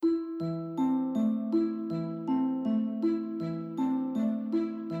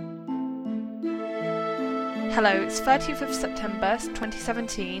Hello, it's 30th of September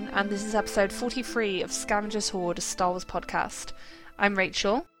 2017, and this is episode 43 of Scavenger's Hoard, a Star Wars podcast. I'm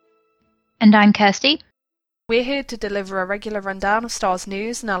Rachel. And I'm Kirsty. We're here to deliver a regular rundown of Star Wars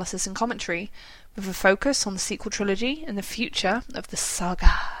news, analysis and commentary, with a focus on the sequel trilogy and the future of the saga.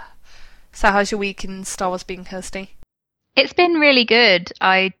 So how's your week in Star Wars been, Kirsty? It's been really good.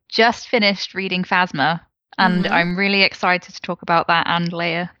 I just finished reading Phasma, and I'm really excited to talk about that and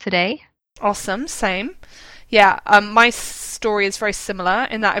Leia today. Awesome, same. Yeah, my story is very similar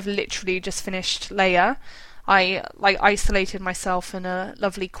in that I've literally just finished Leia. I isolated myself in a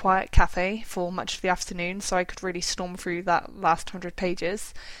lovely quiet cafe for much of the afternoon so I could really storm through that last 100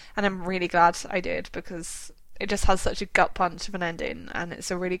 pages, and I'm really glad I did because it just has such a gut punch of an ending and it's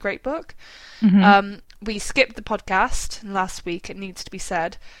a really great book. We skipped the podcast last week, it needs to be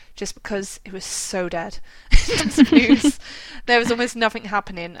said, just because it was so dead in terms of news. There was almost nothing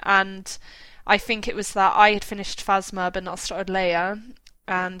happening, and I think it was that I had finished Phasma but not started Leia,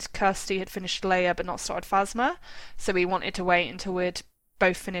 and Kirsty had finished Leia but not started Phasma, so we wanted to wait until we'd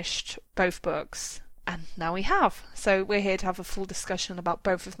both finished both books, and now we have. So we're here to have a full discussion about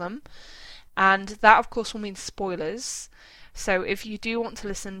both of them, and that of course will mean spoilers. So if you do want to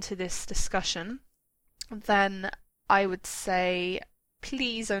listen to this discussion, then I would say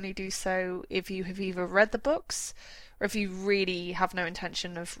please only do so if you have either read the books or if you really have no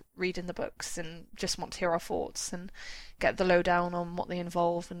intention of reading the books and just want to hear our thoughts and get the lowdown on what they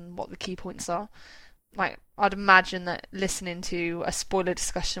involve and what the key points are. Like, I'd imagine that listening to a spoiler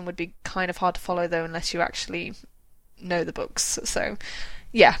discussion would be kind of hard to follow though unless you actually know the books. So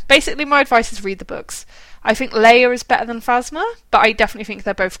yeah, basically my advice is read the books. I think Leia is better than Phasma, but I definitely think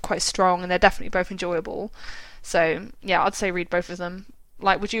they're both quite strong and they're definitely both enjoyable. So yeah, I'd say read both of them.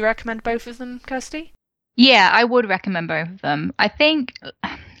 Like, would you recommend both of them, Kirsty? Yeah, I would recommend both of them. I think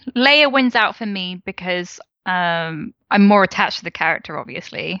Leia wins out for me because I'm more attached to the character,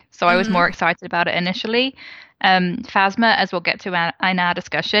 obviously. So I was more excited about it initially. Phasma, as we'll get to in our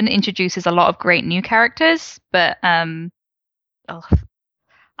discussion, introduces a lot of great new characters, but I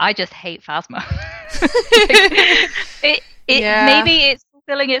just hate Phasma. Maybe it's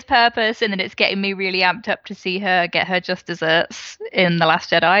fulfilling its purpose and then it's getting me really amped up to see her get her just desserts in The Last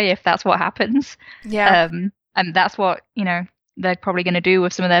Jedi, if that's what happens. Yeah. And that's what, they're probably going to do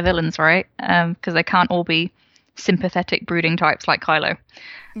with some of their villains, right? Because they can't all be sympathetic brooding types like Kylo.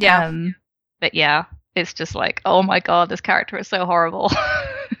 Yeah. But yeah, it's just like, oh my god, this character is so horrible.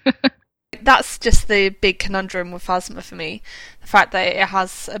 That's just the big conundrum with Phasma for me. The fact that it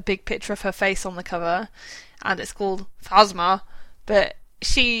has a big picture of her face on the cover and it's called Phasma, but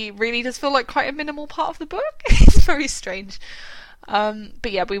she really does feel like quite a minimal part of the book. It's very strange.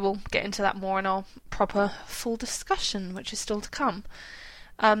 But yeah, we will get into that more in our proper full discussion, which is still to come.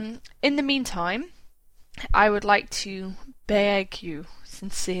 In the meantime, I would like to beg you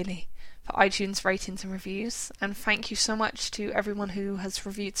sincerely for iTunes ratings and reviews, and thank you so much to everyone who has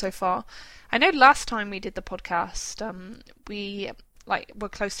reviewed so far. I know last time we did the podcast, we were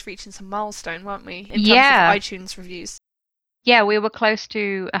close to reaching some milestone, weren't we? In terms of iTunes reviews. Yeah, we were close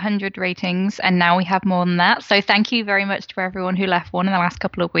to 100 ratings, and now we have more than that. So thank you very much to everyone who left one in the last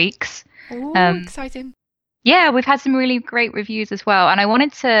couple of weeks. Ooh, exciting. Yeah, we've had some really great reviews as well. And I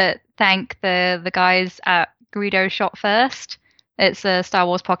wanted to thank the guys at Greedo Shot First. It's a Star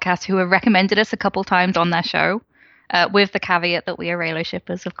Wars podcast who have recommended us a couple times on their show, with the caveat that we are Reylo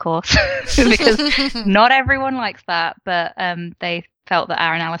shippers, of course, because not everyone likes that. But they felt that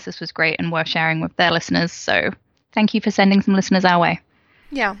our analysis was great and worth sharing with their listeners. So thank you for sending some listeners our way.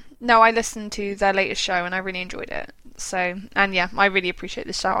 Yeah, no, I listened to their latest show and I really enjoyed it. So, and yeah, I really appreciate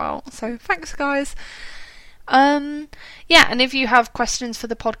the shout out. So thanks, guys. Yeah, and if you have questions for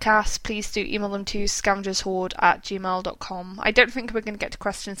the podcast, please do email them to scavengershoard@gmail.com. I don't think we're going to get to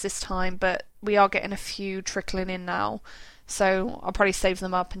questions this time, but we are getting a few trickling in now. So I'll probably save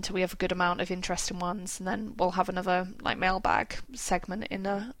them up until we have a good amount of interesting ones, and then we'll have another mailbag segment in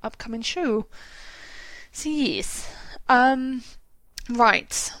an upcoming show. So yes.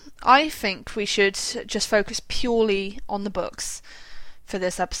 Right. I think we should just focus purely on the books for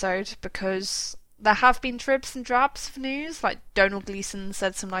this episode, because there have been dribs and drabs of news, like Donald Gleason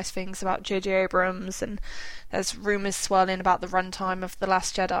said some nice things about J.J. Abrams, and there's rumours swirling about the runtime of The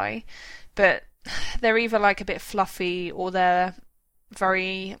Last Jedi, but they're either a bit fluffy or they're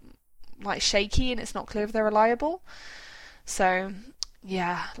very shaky and it's not clear if they're reliable. So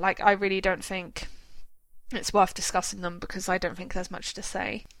yeah, I really don't think it's worth discussing them because I don't think there's much to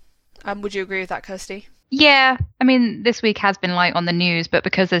say. Would you agree with that, Kirsty? Yeah, I mean, this week has been light on the news, but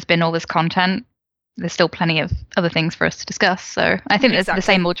because there's been all this content, there's still plenty of other things for us to discuss. So I think that the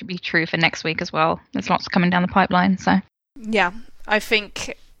same will be true for next week as well. There's lots coming down the pipeline. So yeah, I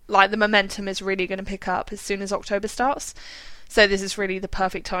think like the momentum is really going to pick up as soon as October starts. So this is really the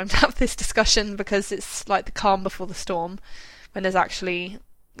perfect time to have this discussion, because it's like the calm before the storm, when there's actually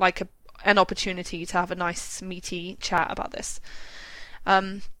like an opportunity to have a nice meaty chat about this.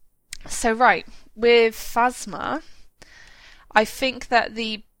 So right, with Phasma, I think that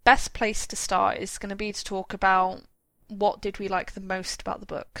the best place to start is going to be to talk about what did we like the most about the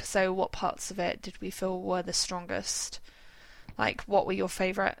book. So what parts of it did we feel were the strongest? Like, what were your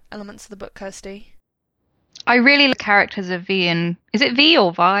favourite elements of the book, Kirsty? I really like characters of Vi and... Is it Vi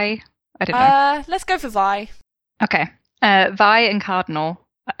or Vi? I don't know. Let's go for Vi. Okay. Vi and Cardinal.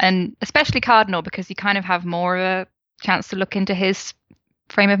 And especially Cardinal, because you kind of have more of a chance to look into his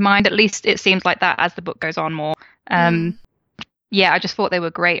frame of mind. At least it seems like that as the book goes on more. Yeah, I just thought they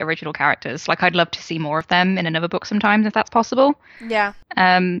were great original characters. Like, I'd love to see more of them in another book sometimes, if that's possible. Yeah.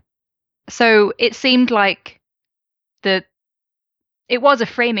 So it seemed like it was a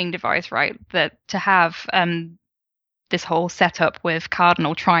framing device, right? That to have this whole setup with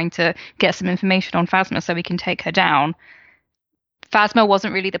Cardinal trying to get some information on Phasma so we can take her down. Phasma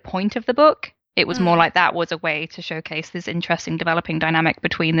wasn't really the point of the book. It was more like that was a way to showcase this interesting developing dynamic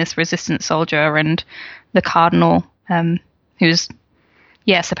between this resistance soldier and the Cardinal, who's,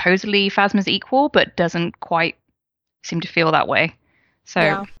 supposedly Phasma's equal, but doesn't quite seem to feel that way.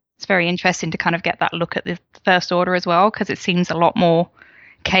 So it's very interesting to kind of get that look at the First Order as well, because it seems a lot more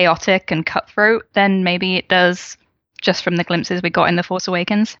chaotic and cutthroat than maybe it does just from the glimpses we got in The Force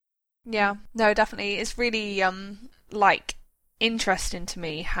Awakens. Yeah, no, definitely. It's really, interesting to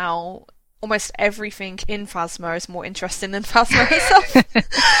me how almost everything in Phasma is more interesting than Phasma herself.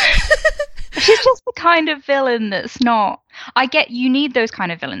 She's just the kind of villain that's not... I get you need those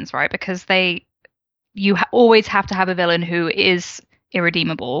kind of villains, right? Because you always have to have a villain who is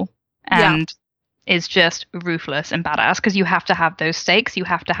irredeemable and is just ruthless and badass, because you have to have those stakes. You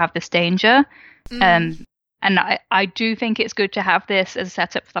have to have this danger. And I do think it's good to have this as a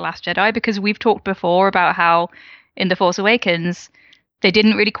setup for The Last Jedi, because we've talked before about how in The Force Awakens, they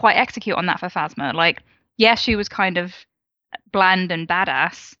didn't really quite execute on that for Phasma. Like, yeah, she was kind of bland and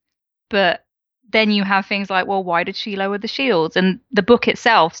badass, but then you have things like, well, why did she lower the shields? And the book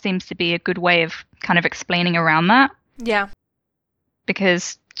itself seems to be a good way of kind of explaining around that. Yeah.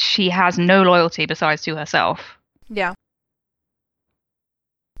 Because she has no loyalty besides to herself. Yeah.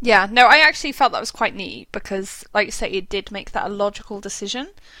 Yeah, no, I actually felt that was quite neat, because, like you say, it did make that a logical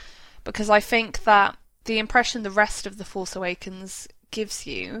decision. Because I think that the impression the rest of The Force Awakens gives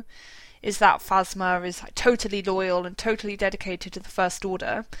you is that Phasma is totally loyal and totally dedicated to the First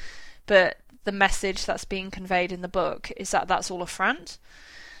Order, but the message that's being conveyed in the book is that that's all a front,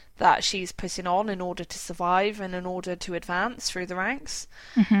 that she's putting on in order to survive and in order to advance through the ranks.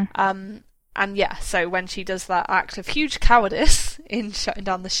 And yeah, so when she does that act of huge cowardice in shutting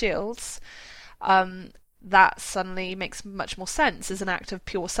down the shields, that suddenly makes much more sense as an act of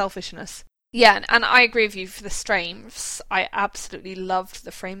pure selfishness. Yeah, and I agree with you for the strengths. I absolutely loved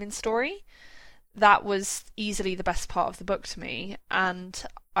the framing story. That was easily the best part of the book to me, and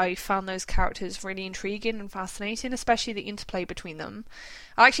I found those characters really intriguing and fascinating, especially the interplay between them.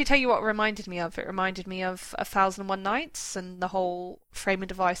 I'll actually tell you what it reminded me of. It reminded me of 1001 Nights and the whole framing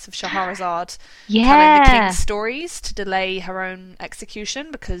device of Shahrazad telling the king's stories to delay her own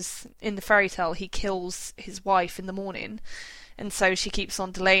execution, because in the fairy tale he kills his wife in the morning, and so she keeps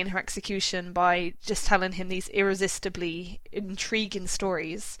on delaying her execution by just telling him these irresistibly intriguing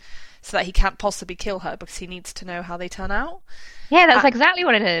stories so that he can't possibly kill her, because he needs to know how they turn out. Yeah, that's exactly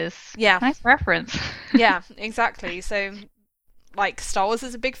what it is. Yeah. Nice reference. Yeah, exactly. So, like, Star Wars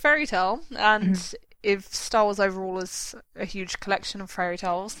is a big fairy tale, and if Star Wars overall is a huge collection of fairy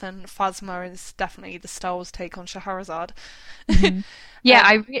tales, then Phasma is definitely the Star Wars take on Shahrazad.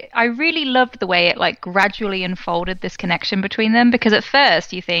 Yeah, I really loved the way it like gradually unfolded this connection between them, because at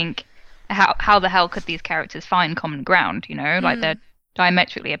first you think, how the hell could these characters find common ground? You know, like they're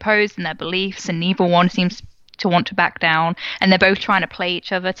diametrically opposed in their beliefs, and neither one seems to want to back down, and they're both trying to play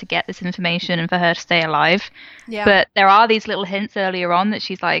each other to get this information and for her to stay alive. Yeah. But there are these little hints earlier on that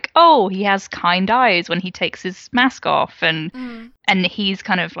she's like, oh, he has kind eyes when he takes his mask off, and he's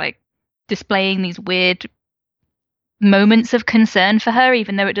kind of like displaying these weird moments of concern for her,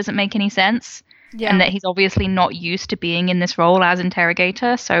 even though it doesn't make any sense. Yeah. And that he's obviously not used to being in this role as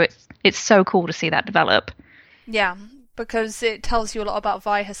interrogator, so it's so cool to see that develop. Yeah, because it tells you a lot about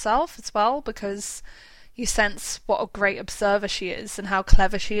Vi herself as well, because you sense what a great observer she is and how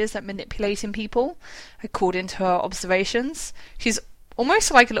clever she is at manipulating people according to her observations. She's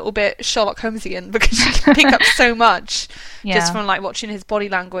almost like a little bit Sherlock Holmesian, because she can pick up so much just from like watching his body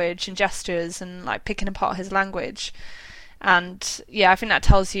language and gestures and like picking apart his language. And yeah, I think that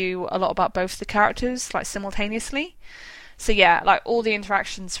tells you a lot about both the characters, like simultaneously. So yeah, like all the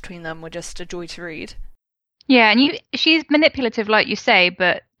interactions between them were just a joy to read. Yeah, and she's manipulative, like you say,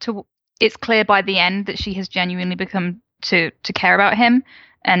 but it's clear by the end that she has genuinely become to care about him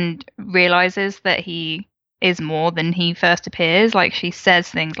and realizes that he is more than he first appears. Like, she says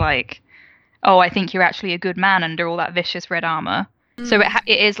things like, "Oh, I think you're actually a good man under all that vicious red armor." So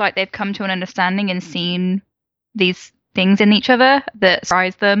it is like they've come to an understanding and seen these things in each other that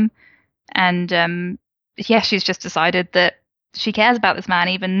surprise them. And yeah, she's just decided that she cares about this man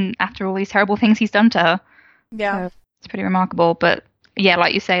even after all these terrible things he's done to her. Yeah. So it's pretty remarkable. But yeah,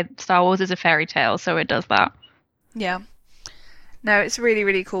 like you say, Star Wars is a fairy tale, so it does that. Yeah. No, it's really,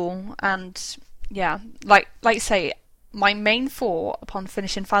 really cool. And yeah, like you say, my main thought upon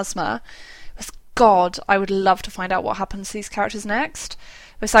finishing Phasma was, God, I would love to find out what happens to these characters next.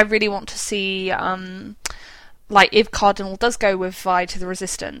 Because I really want to see like if Cardinal does go with Vi to the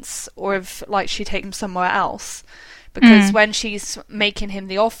Resistance, or if like she takes him somewhere else. Because when she's making him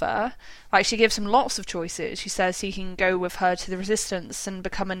the offer, like she gives him lots of choices. She says he can go with her to the Resistance and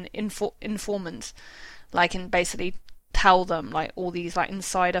become an informant, like, and basically tell them like all these like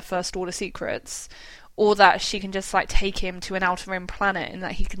insider First Order secrets, or that she can just like take him to an outer rim planet and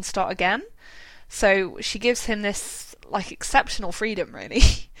that he can start again. So she gives him this like exceptional freedom, really,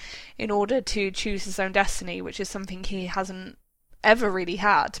 in order to choose his own destiny, which is something he hasn't ever really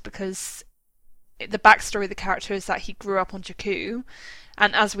had, because the backstory of the character is that he grew up on Jakku,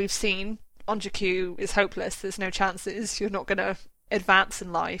 and as we've seen, on Jakku is hopeless. There's no chances. You're not going to advance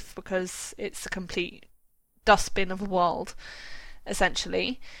in life because it's a complete dustbin of a world,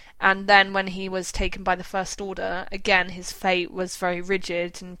 essentially. And then when he was taken by the First Order, again, his fate was very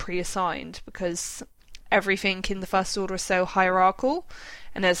rigid and pre-assigned, because everything in the First Order is so hierarchical,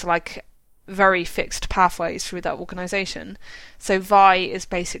 and there's like very fixed pathways through that organisation. So Vi is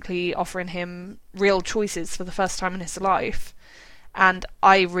basically offering him real choices for the first time in his life, and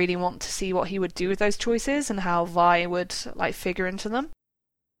I really want to see what he would do with those choices and how Vi would like figure into them.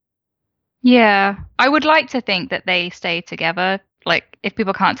 Yeah, I would like to think that they stay together. Like, if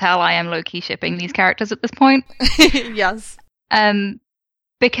people can't tell, I am low-key shipping these characters at this point. Yes.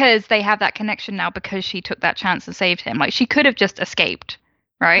 Because they have that connection now, because she took that chance and saved him. Like, she could have just escaped,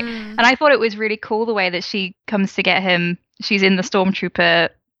 right? And I thought it was really cool the way that she comes to get him. She's in the Stormtrooper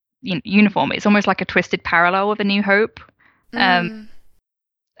uniform. It's almost like a twisted parallel of A New Hope. And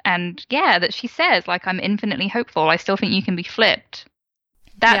yeah, that she says, like, I'm infinitely hopeful. I still think you can be flipped.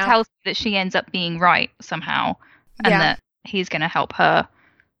 That tells me that she ends up being right somehow, and that he's going to help her,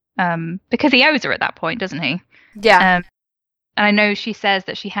 because he owes her at that point, doesn't he? Yeah. And I know she says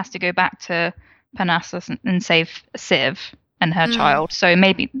that she has to go back to Parnassus and save Civ and her child. So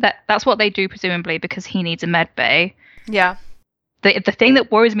maybe that's what they do, presumably, because he needs a med bay. Yeah. The thing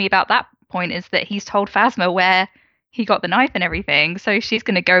that worries me about that point is that he's told Phasma where he got the knife and everything. So she's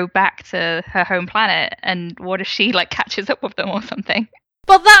going to go back to her home planet, and what if she like catches up with them or something?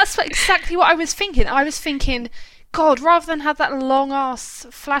 Well, that's exactly what I was thinking. I was thinking, God, rather than have that long-ass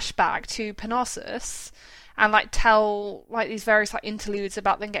flashback to Parnassus and, like, tell, like, these various, like, interludes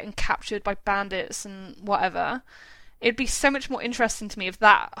about them getting captured by bandits and whatever, it'd be so much more interesting to me if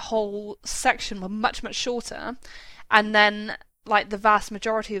that whole section were much, much shorter, and then, like, the vast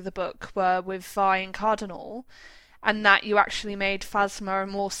majority of the book were with Vi and Cardinal, and that you actually made Phasma a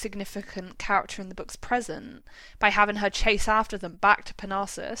more significant character in the book's present by having her chase after them back to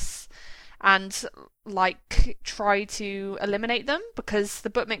Parnassus and like try to eliminate them, because the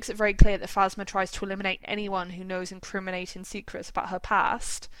book makes it very clear that Phasma tries to eliminate anyone who knows incriminating secrets about her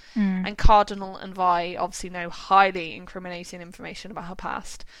past, and Cardinal and Vi obviously know highly incriminating information about her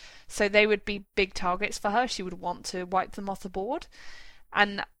past, so they would be big targets for her. She would want to wipe them off the board,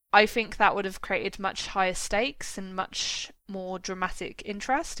 and I think that would have created much higher stakes and much more dramatic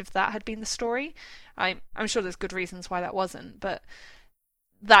interest if that had been the story. I'm sure there's good reasons why that wasn't, but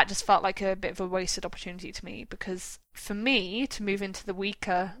that just felt like a bit of a wasted opportunity to me, because for me to move into the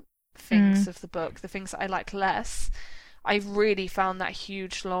weaker things of the book, the things that I like less, I really found that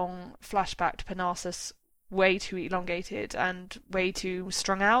huge long flashback to Parnassus way too elongated and way too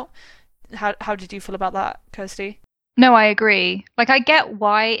strung out. How did you feel about that, Kirsty? No, I agree. Like, I get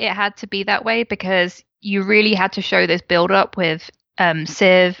why it had to be that way, because you really had to show this build-up with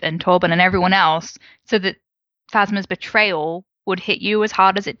Civ and Torben and everyone else, so that Phasma's betrayal would hit you as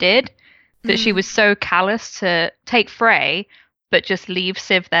hard as it did, that she was so callous to take Frey, but just leave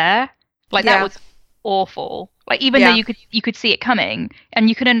Civ there. Like, that was awful. Like even though you could see it coming, and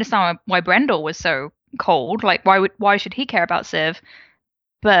you could understand why Brendel was so cold. Like why should he care about Civ?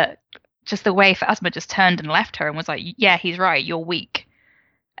 But just the way Phasma just turned and left her and was like, yeah, he's right, you're weak.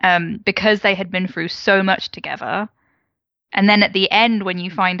 Because they had been through so much together. And then at the end, when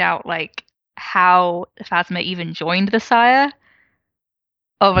you find out like how Phasma even joined the Sire,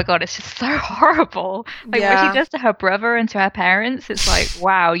 oh my god, it's just so horrible. Like what she does to her brother and to her parents, it's like,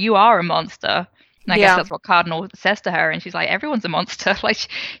 wow, you are a monster. And I guess that's what Cardinal says to her, and she's like, everyone's a monster. Like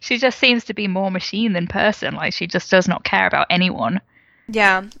she just seems to be more machine than person. Like she just does not care about anyone.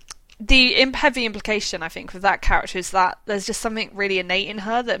 Yeah. The heavy implication, I think, with that character is that there's just something really innate in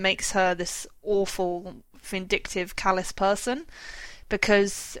her that makes her this awful, vindictive, callous person.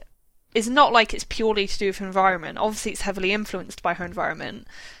 Because it's not like it's purely to do with her environment. Obviously, it's heavily influenced by her environment.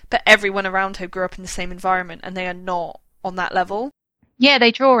 But everyone around her grew up in the same environment, and they are not on that level. Yeah,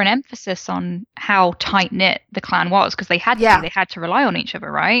 they draw an emphasis on how tight-knit the clan was, because they had to. They had to rely on each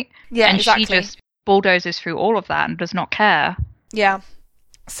other, right? Yeah, and exactly. She just bulldozes through all of that and does not care. Yeah.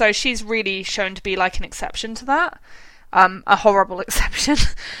 So she's really shown to be like an exception to that. A horrible exception.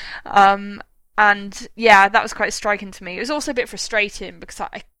 And yeah, that was quite striking to me. It was also a bit frustrating because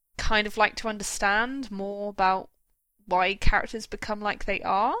I kind of like to understand more about why characters become like they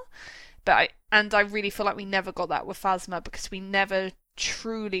are. But I really feel like we never got that with Phasma, because we never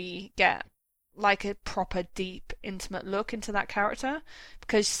truly get like a proper, deep, intimate look into that character,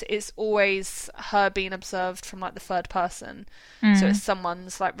 because it's always her being observed from like the third person. So it's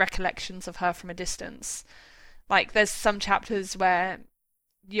someone's like recollections of her from a distance. Like there's some chapters where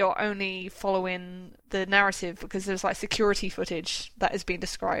you're only following the narrative because there's like security footage that is being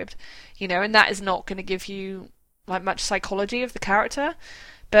described, you know, and that is not going to give you like much psychology of the character.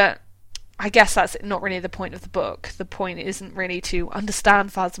 But I guess that's not really the point of the book. The point isn't really to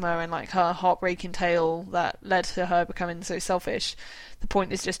understand Phasma and like her heartbreaking tale that led to her becoming so selfish. The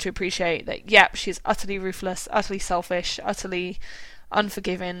point is just to appreciate that, yep, she's utterly ruthless, utterly selfish, utterly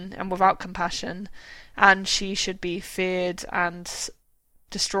unforgiving and without compassion, and she should be feared and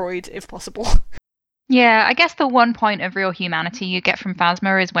destroyed if possible. Yeah, I guess the one point of real humanity you get from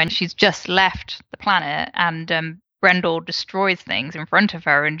Phasma is when she's just left the planet and Brendel destroys things in front of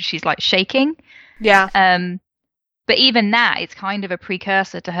her and she's like shaking. Yeah. But even that, it's kind of a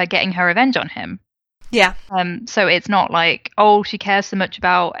precursor to her getting her revenge on him. Yeah. So it's not like, oh, she cares so much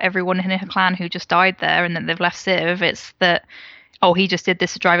about everyone in her clan who just died there and then they've left Civ. It's that, oh, he just did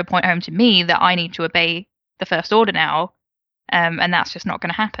this to drive a point home to me that I need to obey the First Order now. And that's just not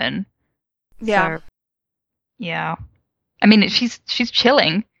going to happen. Yeah. So, yeah. I mean, she's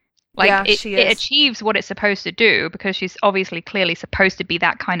chilling. Like, yeah, it achieves what it's supposed to do because she's obviously clearly supposed to be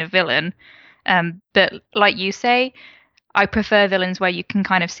that kind of villain. But like you say, I prefer villains where you can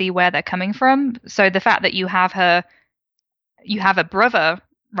kind of see where they're coming from. So the fact that you have a brother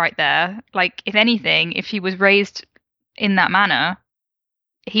right there, like, if anything, if he was raised in that manner,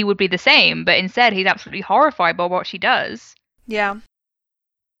 he would be the same. But instead, he's absolutely horrified by what she does. Yeah.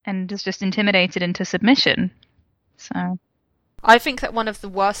 And is just intimidated into submission. So I think that one of the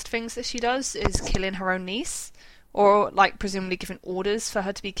worst things that she does is killing her own niece, or like presumably giving orders for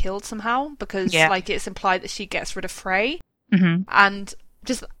her to be killed somehow, because like it's implied that she gets rid of Frey, and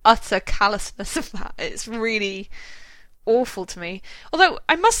just utter callousness of that. It's really awful to me. Although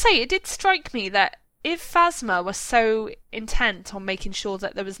I must say, it did strike me that if Phasma was so intent on making sure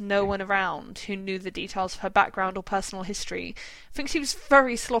that there was no one around who knew the details of her background or personal history, I think she was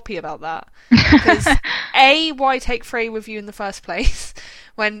very sloppy about that. Because A, why take Frey with you in the first place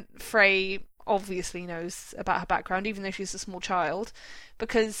when Frey obviously knows about her background, even though she's a small child?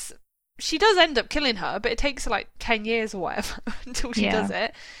 Because she does end up killing her, but it takes her like 10 years or whatever until she does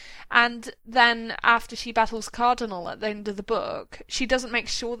it. And then after she battles Cardinal at the end of the book, she doesn't make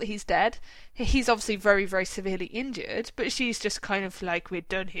sure that he's dead. He's obviously very, very severely injured, but she's just kind of like, we're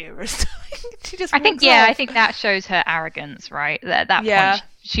done here. She just I think that shows her arrogance, right? At that point,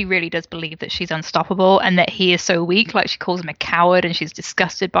 she really does believe that she's unstoppable and that he is so weak. Like, she calls him a coward and she's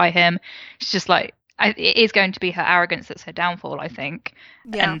disgusted by him. She's just like, it is going to be her arrogance that's her downfall, I think.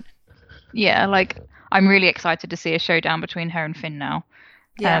 Yeah. And yeah, like, I'm really excited to see a showdown between her and Finn now.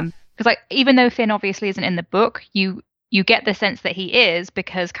 Yeah. Because like, even though Finn obviously isn't in the book, you get the sense that he is,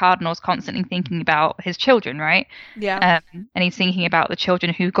 because Cardinal's constantly thinking about his children, right? Yeah. And he's thinking about the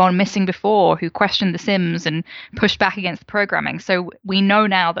children who've gone missing before, who questioned the Sims and pushed back against the programming. So we know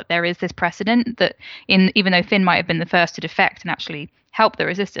now that there is this precedent that even though Finn might have been the first to defect and actually help the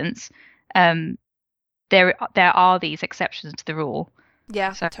resistance, there are these exceptions to the rule.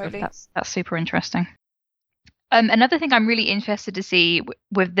 Yeah, so totally. That's super interesting. Another thing I'm really interested to see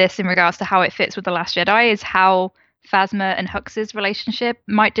with this in regards to how it fits with The Last Jedi is how Phasma and Hux's relationship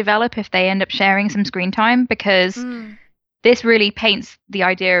might develop if they end up sharing some screen time, because this really paints the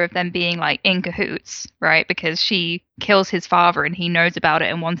idea of them being like in cahoots, right? Because she kills his father and he knows about it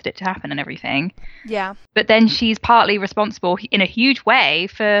and wanted it to happen and everything. Yeah. But then she's partly responsible in a huge way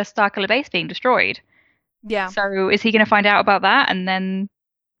for Starkiller Base being destroyed. Yeah. So is he going to find out about that, and then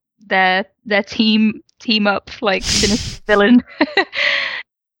their team up like sinister villain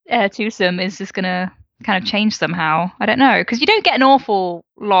twosome is just going to kind of change somehow? I don't know, because you don't get an awful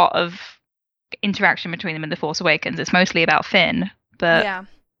lot of interaction between them in The Force Awakens. It's mostly about Finn, but I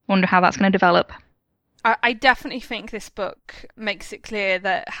wonder how that's going to develop. I definitely think this book makes it clear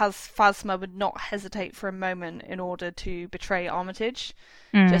that Phasma would not hesitate for a moment in order to betray Armitage,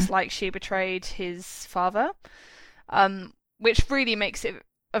 just like she betrayed his father, which really makes it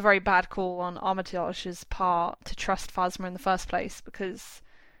a very bad call on Armitage's part to trust Phasma in the first place, because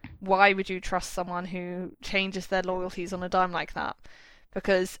why would you trust someone who changes their loyalties on a dime like that?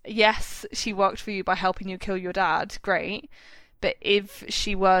 Because yes, she worked for you by helping you kill your dad, great, but if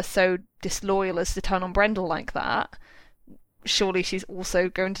she were so disloyal as to turn on Brendel like that, surely she's also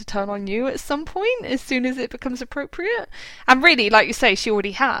going to turn on you at some point as soon as it becomes appropriate. And really, like you say, she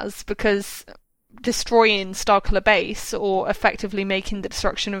already has, because destroying Starkiller Base, or effectively making the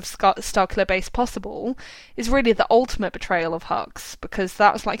destruction of Starkiller Base possible, is really the ultimate betrayal of Hux, because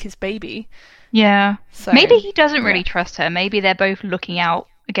that was like his baby. Yeah. So, maybe he doesn't really trust her. Maybe they're both looking out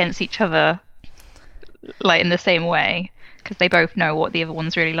against each other, like in the same way, because they both know what the other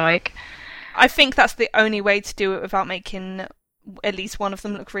one's really like. I think that's the only way to do it without making at least one of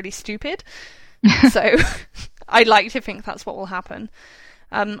them look really stupid. So I like to think that's what will happen.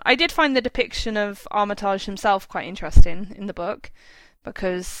 I did find the depiction of Armitage himself quite interesting in the book,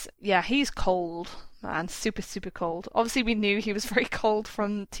 because, yeah, he's cold, man, super, super cold. Obviously, we knew he was very cold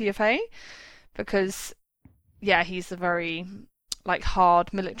from TFA, because, yeah, he's a very, like,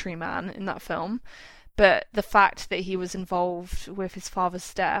 hard military man in that film. But the fact that he was involved with his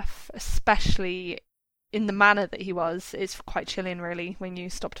father's death, especially in the manner that he was, is quite chilling, really, when you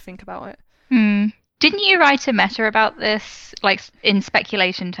stop to think about it. Didn't you write a meta about this, like in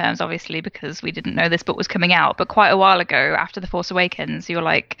speculation terms, obviously, because we didn't know this book was coming out, but quite a while ago after The Force Awakens, you were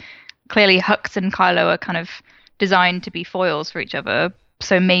like, clearly Hux and Kylo are kind of designed to be foils for each other,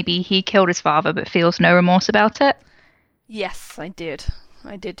 so maybe he killed his father but feels no remorse about it? Yes, I did.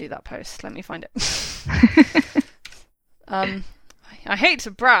 I did do that post. Let me find it. I hate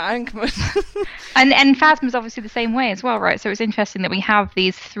to brag, but... and Phasma's obviously the same way as well, right? So it's interesting that we have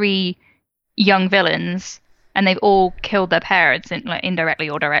these three young villains, and they've all killed their parents, like indirectly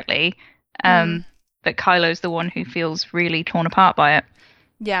or directly. But Kylo's the one who feels really torn apart by it.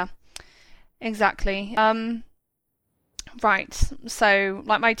 Yeah, exactly. Right. So,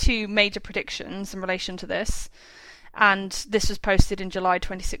 like, my two major predictions in relation to this, and this was posted in July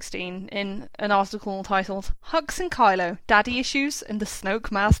 2016 in an article titled "Hux and Kylo: Daddy Issues and the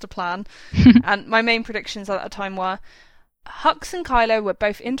Snoke Master Plan." And my main predictions at that time were: Hux and Kylo were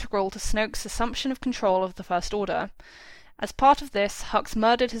both integral to Snoke's assumption of control of the First Order. As part of this, Hux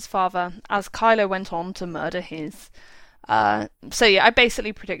murdered his father, as Kylo went on to murder his. So yeah, I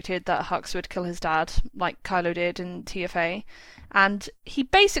basically predicted that Hux would kill his dad, like Kylo did in TFA, and he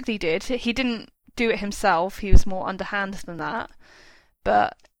basically did. He didn't do it himself, he was more underhand than that,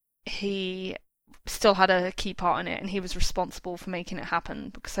 but he still had a key part in it, and he was responsible for making it happen,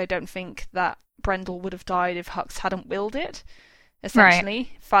 because I don't think that Brendel would have died if Hux hadn't willed it.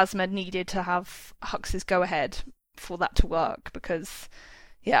 Essentially, right. Phasma needed to have Hux's go-ahead for that to work, because,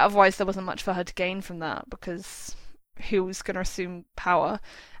 yeah, otherwise there wasn't much for her to gain from that, because who was going to assume power?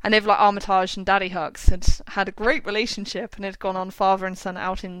 And if, like, Armitage and Daddy Hux had a great relationship and had gone on father and son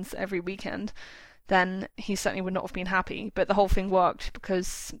outings every weekend, then he certainly would not have been happy. But the whole thing worked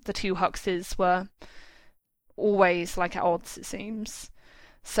because the two Huxes were always, like, at odds, it seems.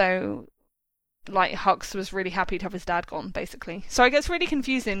 So, like, Hux was really happy to have his dad gone, basically. So it gets really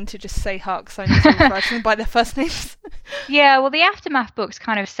confusing to just say Hux. I need to refer to them by their first names. Yeah, well, the Aftermath books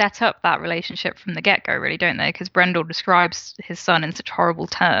kind of set up that relationship from the get-go, really, don't they? Because Brendel describes his son in such horrible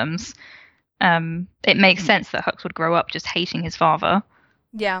terms. It makes sense that Hux would grow up just hating his father.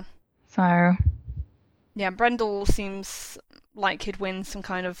 Yeah. So... yeah, Brendel seems like he'd win some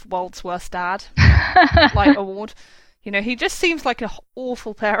kind of world's worst dad like award. You know, he just seems like an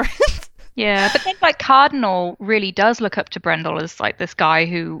awful parent. Yeah, but then, like, Cardinal really does look up to Brendel as, like, this guy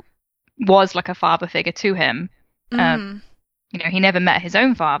who was, like, a father figure to him. You know, he never met his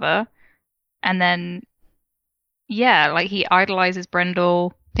own father. And then, yeah, like, he idolizes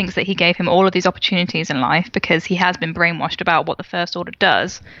Brendel thinks that he gave him all of these opportunities in life because he has been brainwashed about what the First Order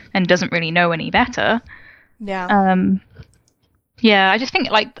does and doesn't really know any better. Yeah. Yeah, I just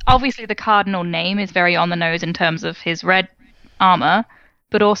think, like, obviously the Cardinal name is very on the nose in terms of his red armor,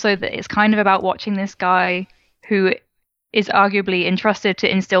 but also that it's kind of about watching this guy who is arguably entrusted to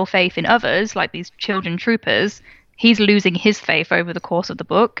instill faith in others, like these children troopers. He's losing his faith over the course of the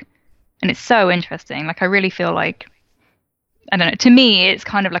book, and it's so interesting. Like, I really feel like, I don't know, to me, it's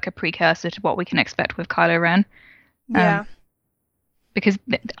kind of like a precursor to what we can expect with Kylo Ren. Yeah. Because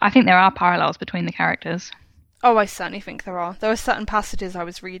I think there are parallels between the characters. Oh, I certainly think there are. There were certain passages I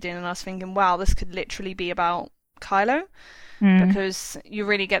was reading and I was thinking, wow, this could literally be about Kylo. Because you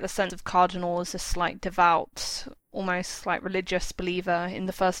really get the sense of Cardinal as this like devout, almost like religious believer in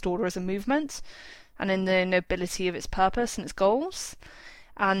the First Order as a movement and in the nobility of its purpose and its goals.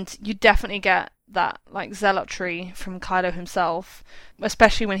 And you definitely get that like zealotry from Kylo himself,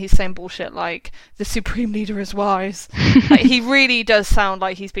 especially when he's saying bullshit like the Supreme Leader is wise. Like, he really does sound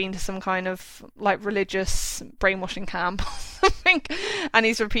like he's been to some kind of like religious brainwashing camp or something, and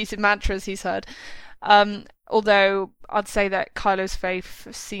he's repeated mantras he's heard. Although I'd say that Kylo's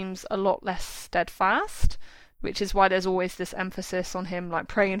faith seems a lot less steadfast, which is why there's always this emphasis on him like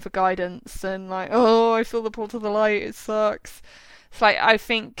praying for guidance and like, oh, I feel the pull to the light, it sucks. It's like, I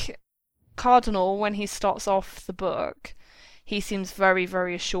think Cardinal, when he starts off the book, he seems very,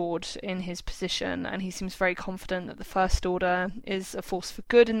 very assured in his position, and he seems very confident that the First Order is a force for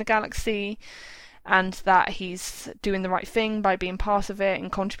good in the galaxy, and that he's doing the right thing by being part of it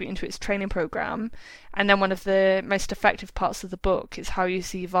and contributing to its training program. And then one of the most effective parts of the book is how you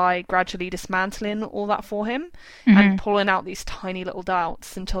see Vi gradually dismantling all that for him and pulling out these tiny little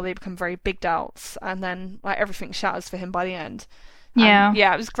doubts until they become very big doubts, and then like everything shatters for him by the end. Yeah.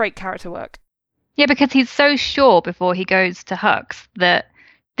 Yeah, it was great character work. Yeah, because he's so sure before he goes to Hux that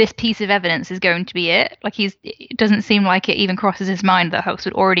this piece of evidence is going to be it. Like, it doesn't seem like it even crosses his mind that Hux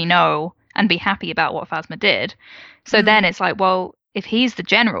would already know and be happy about what Phasma did. So then it's like, well, if he's the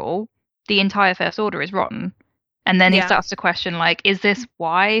general, the entire First Order is rotten. And then he starts to question, like, is this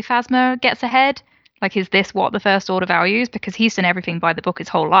why Phasma gets ahead? Like, is this what the First Order values? Because he's done everything by the book his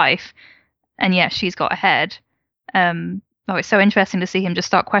whole life. And yes, she's got ahead. It's so interesting to see him just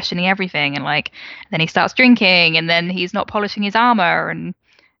start questioning everything, and like then he starts drinking, and then he's not polishing his armor and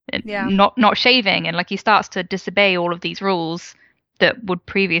not shaving, and like he starts to disobey all of these rules that would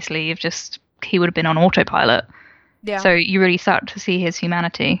previously have he would have been on autopilot. Yeah. So you really start to see his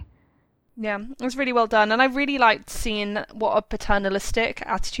humanity. Yeah, it was really well done, and I really liked seeing what a paternalistic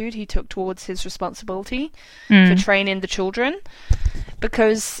attitude he took towards his responsibility for training the children,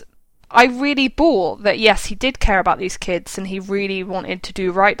 because I really bought that, yes, he did care about these kids and he really wanted to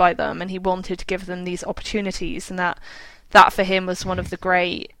do right by them and he wanted to give them these opportunities, and that for him was one of the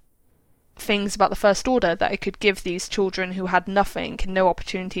great things about the First Order, that it could give these children who had nothing and no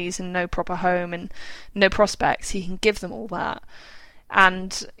opportunities and no proper home and no prospects, he can give them all that.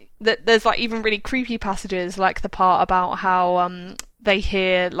 And there's like even really creepy passages, like the part about how they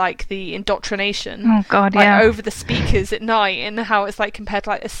hear like the indoctrination over the speakers at night, and how it's like compared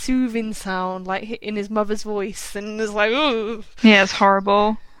to like a soothing sound like in his mother's voice, and it's like, oh yeah, it's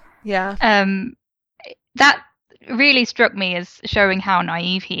horrible. Yeah. That really struck me as showing how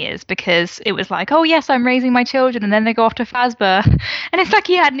naive he is, because it was like, oh yes, I'm raising my children, and then they go off to Phasma, and it's like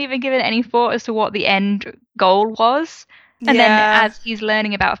he hadn't even given any thought as to what the end goal was. And then as he's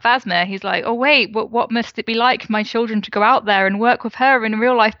learning about Phasma, he's like, oh wait, what must it be like for my children to go out there and work with her in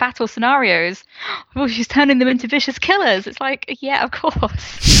real life battle scenarios? Oh, she's turning them into vicious killers. It's like, yeah, of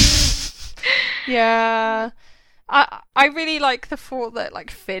course. Yeah. I really like the thought that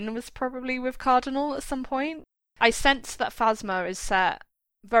like Finn was probably with Cardinal at some point. I sense that Phasma is set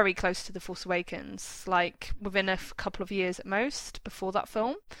very close to The Force Awakens, like within a couple of years at most before that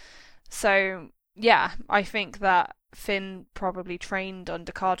film. So yeah, I think that Finn probably trained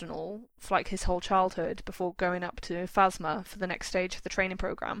under Cardinal for like his whole childhood before going up to Phasma for the next stage of the training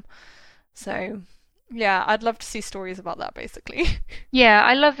program. So yeah, I'd love to see stories about that, basically. Yeah,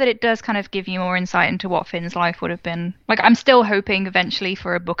 I love that it does kind of give you more insight into what Finn's life would have been. Like, I'm still hoping eventually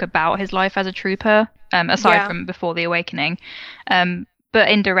for a book about his life as a trooper, aside from Before the Awakening. But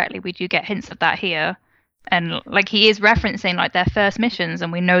indirectly, we do get hints of that here. And like he is referencing like their first missions,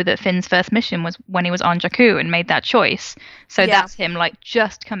 and we know that Finn's first mission was when he was on Jakku and made that choice. So that's him like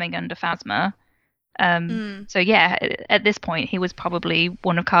just coming under Phasma. So yeah, at this point he was probably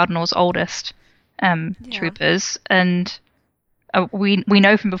one of Cardinal's oldest troopers, and we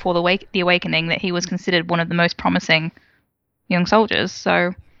know from Before the Awakening that he was considered one of the most promising young soldiers.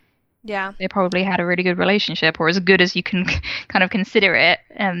 So Yeah. they probably had a really good relationship, or as good as you can kind of consider it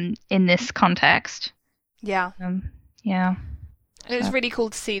in this context. Yeah. Yeah. And it was So. really cool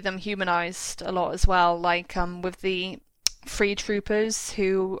to see them humanized a lot as well, like with the free troopers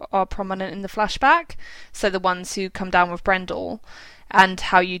who are prominent in the flashback. So the ones who come down with Brendel, and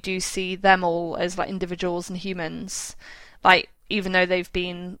how you do see them all as like individuals and humans. Like even though they've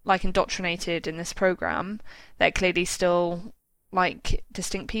been like indoctrinated in this program, they're clearly still like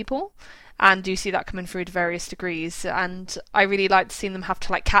distinct people, and do see that coming through to various degrees. And I really liked seeing them have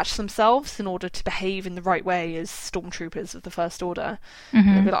to like catch themselves in order to behave in the right way as stormtroopers of the First Order.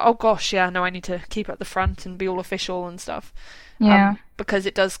 And they'd be like, oh gosh, yeah, no, I need to keep at the front and be all official and stuff. Yeah. Because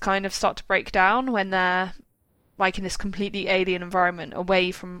it does kind of start to break down when they're like in this completely alien environment,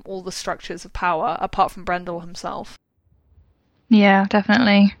 away from all the structures of power, apart from Brendel himself. Yeah,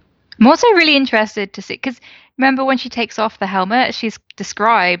 definitely. I'm also really interested to see, because remember when she takes off the helmet, she's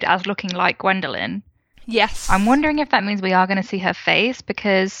described as looking like Gwendolyn. Yes. I'm wondering if that means we are going to see her face,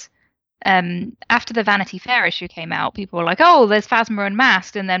 because after the Vanity Fair issue came out, people were like, "Oh, there's Phasma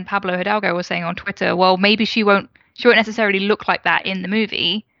unmasked," and then Pablo Hidalgo was saying on Twitter, "Well, maybe she won't necessarily look like that in the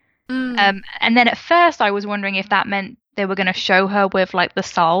movie." And then at first, I was wondering if that meant they were going to show her with like the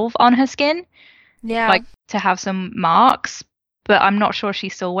salve on her skin, like to have some marks. But I'm not sure she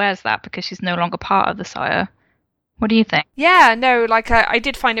still wears that because she's no longer part of the Sire. What do you think? Yeah, no, like I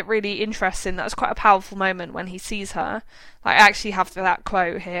did find it really interesting. That was quite a powerful moment when he sees her. Like, I actually have that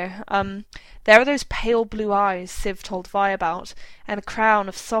quote here. There are those pale blue eyes Civ told Vi about, and a crown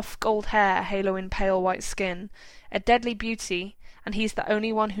of soft gold hair haloing pale white skin. A deadly beauty, and he's the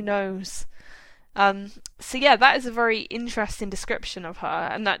only one who knows. So yeah, that is a very interesting description of her,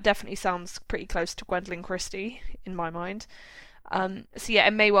 and that definitely sounds pretty close to Gwendolyn Christie in my mind. So yeah,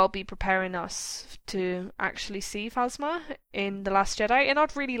 it may well be preparing us to actually see Phasma in The Last Jedi, and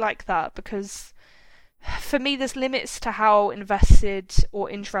I'd really like that, because for me there's limits to how invested or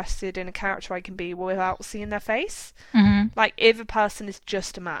interested in a character I can be without seeing their face. Like, if a person is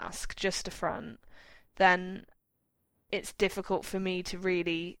just a mask, just a front, then it's difficult for me to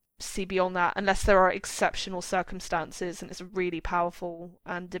really see beyond that, unless there are exceptional circumstances and it's a really powerful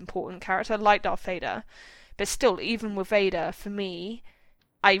and important character like Darth Vader. But still, even with Vader, for me,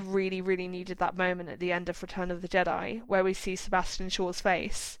 I really, really needed that moment at the end of Return of the Jedi where we see Sebastian Shaw's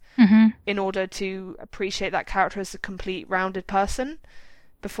face in order to appreciate that character as a complete, rounded person.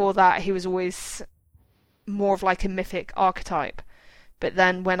 Before that, he was always more of like a mythic archetype. But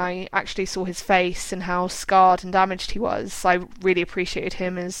then when I actually saw his face and how scarred and damaged he was, I really appreciated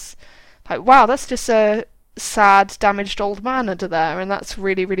him as like, wow, that's just a sad, damaged old man under there, and that's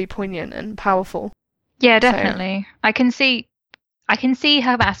really, really poignant and powerful. Yeah, definitely. So, I can see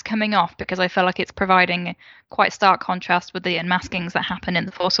her mask coming off, because I feel like it's providing quite stark contrast with the unmaskings that happen in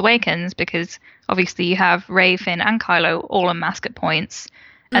The Force Awakens, because obviously you have Rey, Finn, and Kylo all unmasked at points,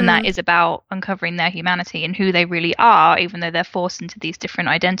 and that is about uncovering their humanity and who they really are, even though they're forced into these different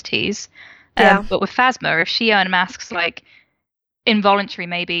identities. But with Phasma, if she unmasks, like, involuntary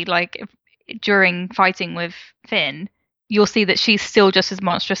maybe, like during fighting with Finn, you'll see that she's still just as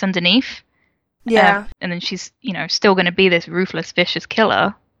monstrous underneath. Yeah. And then she's, still going to be this ruthless, vicious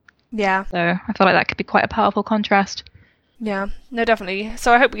killer. Yeah. So I feel like that could be quite a powerful contrast. Yeah, no, definitely.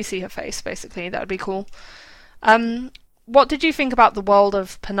 So I hope we see her face, basically. That would be cool. What did you think about the world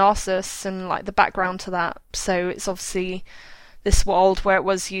of Parnassus and like the background to that? So it's obviously this world where it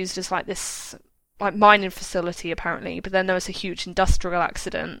was used as like this like mining facility apparently, but then there was a huge industrial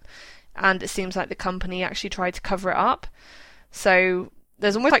accident, and it seems like the company actually tried to cover it up. So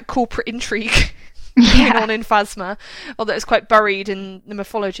there's almost like corporate intrigue going on in Phasma, although it's quite buried in the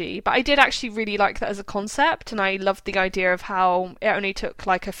mythology. But I did actually really like that as a concept, and I loved the idea of how it only took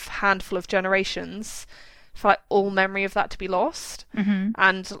like a handful of generations for like all memory of that to be lost,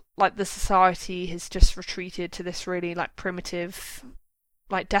 and like the society has just retreated to this really like primitive,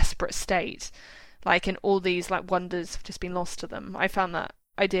 like desperate state, like, and all these like wonders have just been lost to them. I found that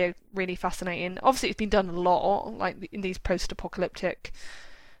idea really fascinating. Obviously it's been done a lot, like in these post-apocalyptic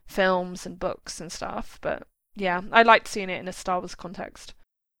films and books and stuff, but yeah, I liked seeing it in a Star Wars context.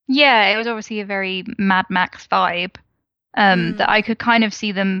 Yeah, it was obviously a very Mad Max vibe, that I could kind of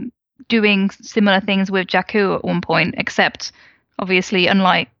see them doing similar things with Jakku at one point, except obviously,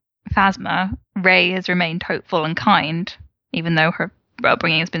 unlike Phasma, Rey has remained hopeful and kind, even though her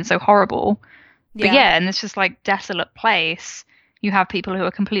upbringing has been so horrible. But yeah, and it's just like desolate place you have people who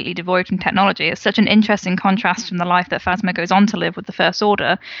are completely devoid from technology. It's such an interesting contrast from the life that Phasma goes on to live with the First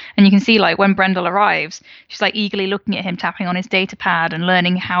Order. And you can see, like, when Brendel arrives, she's like eagerly looking at him, tapping on his data pad and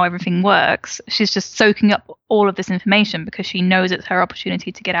learning how everything works. She's just soaking up all of this information because she knows it's her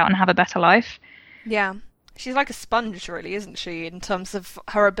opportunity to get out and have a better life. Yeah. She's like a sponge, really, isn't she, in terms of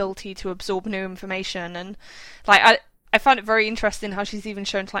her ability to absorb new information. And, like, I found it very interesting how she's even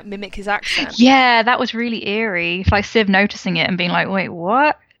shown to, like, mimic his accent. Yeah, that was really eerie. Like Civ noticing it and being like, wait,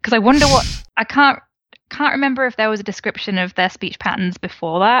 what? Because I wonder what... I can't remember if there was a description of their speech patterns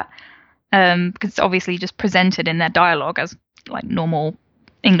before that. Because it's obviously just presented in their dialogue as, like, normal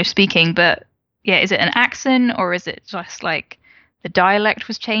English speaking. But, yeah, is it an accent or is it just, like, the dialect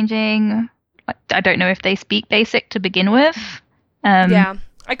was changing? I don't know if they speak Basic to begin with. Yeah.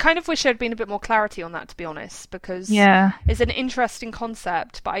 I kind of wish there had been a bit more clarity on that, to be honest, because it's an interesting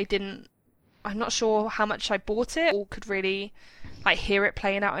concept, but I'm not sure how much I bought it or could really, like, hear it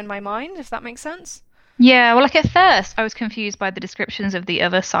playing out in my mind, if that makes sense. Yeah, well, like, at first I was confused by the descriptions of the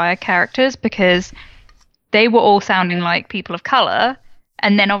other Sire characters because they were all sounding like people of colour,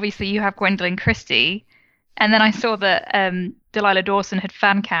 and then obviously you have Gwendoline Christie, and then I saw that Delilah Dawson had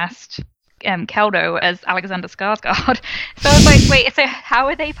fan cast Keldo as Alexander Skarsgård. So I was like, wait, so how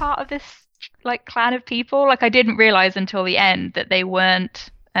are they part of this, like, clan of people? Like, I didn't realize until the end that they weren't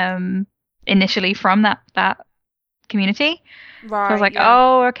initially from that community. Right. So I was like,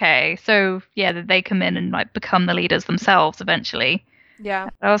 oh, okay. So yeah, they come in and, like, become the leaders themselves eventually. Yeah.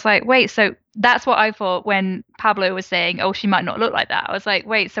 I was like, wait, so that's what I thought when Pablo was saying, oh, she might not look like that. I was like,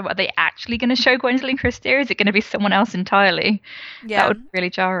 wait, so are they actually going to show Gwendoline Christie, or is it going to be someone else entirely? Yeah. That would be really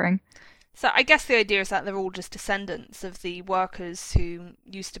jarring. So I guess the idea is that they're all just descendants of the workers who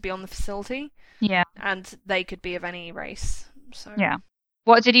used to be on the facility. Yeah. And they could be of any race. So yeah.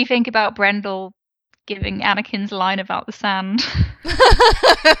 What did you think about Brendel giving Anakin's line about the sand?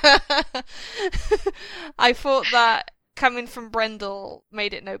 I thought that coming from Brendel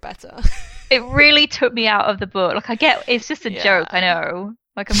made it no better. It really took me out of the book. Like, I get it's just a joke, I know.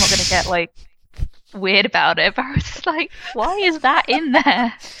 Like, I'm not going to get, like, weird about it, but I was just like, why is that in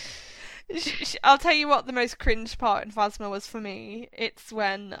there? I'll tell you what the most cringe part in Phasma was for me. It's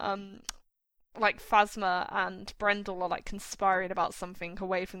when, like, Phasma and Brendel are, like, conspiring about something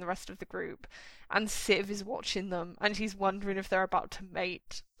away from the rest of the group, and Civ is watching them, and she's wondering if they're about to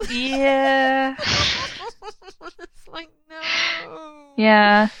mate. Yeah. It's like, no.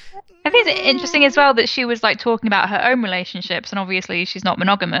 Yeah. I think it's interesting as well that she was, like, talking about her own relationships, and obviously she's not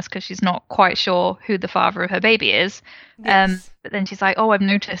monogamous because she's not quite sure who the father of her baby is. Yes. But then she's like, oh, I've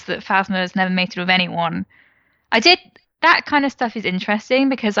noticed that Phasma has never mated with anyone. That kind of stuff is interesting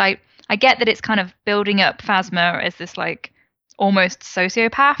because I get that it's kind of building up Phasma as this, like, almost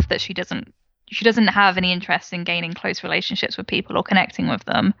sociopath, that she doesn't have any interest in gaining close relationships with people or connecting with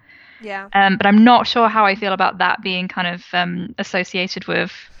them. Yeah. But I'm not sure how I feel about that being kind of associated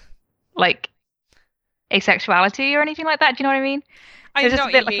with, like, asexuality or anything like that. Do you know what I mean? I know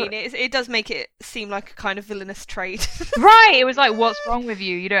what you mean. It does make it seem like a kind of villainous trait. Right. It was like, what's wrong with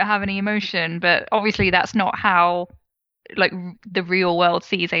you? You don't have any emotion. But obviously that's not how, like, the real world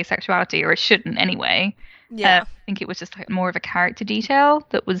sees asexuality, or it shouldn't anyway. Yeah. I think it was just, like, more of a character detail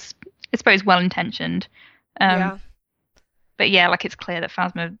that was, I suppose, well-intentioned. Yeah. But yeah, like, it's clear that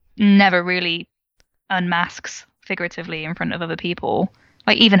Phasma never really unmasks figuratively in front of other people.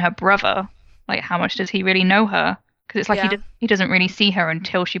 Like, even her brother, like, how much does he really know her? Because it's like he doesn't really see her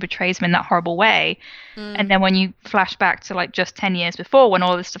until she betrays him in that horrible way. And then when you flash back to, like, just 10 years before, when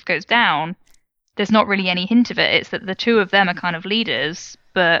all this stuff goes down, there's not really any hint of it. It's that the two of them are kind of leaders,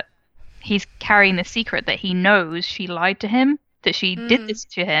 but he's carrying the secret that he knows she lied to him, that she did this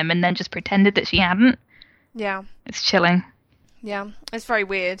to him, and then just pretended that she hadn't. Yeah. It's chilling. Yeah, it's very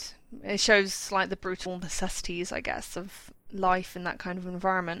weird. It shows, like, the brutal necessities, I guess, of life in that kind of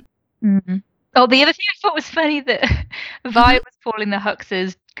environment. Mm-hmm. Oh, the other thing I thought was funny that Vi was calling the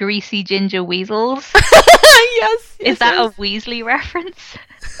Huxes greasy ginger weasels. Yes. Is that a Weasley reference?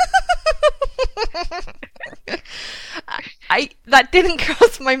 That didn't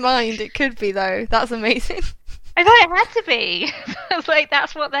cross my mind. It could be, though. That's amazing. I thought it had to be. I was like,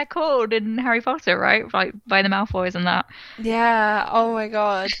 that's what they're called in Harry Potter, right? Like, by the Malfoys and that. Yeah. Oh my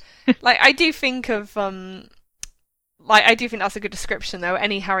god. Like, I do think of I do think that's a good description, though,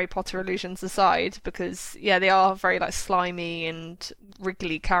 any Harry Potter allusions aside, because, yeah, they are very, like, slimy and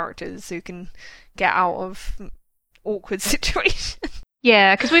wriggly characters who can get out of awkward situations.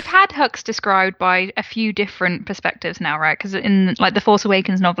 Yeah, because we've had Hux described by a few different perspectives now, right? Because in, like, the Force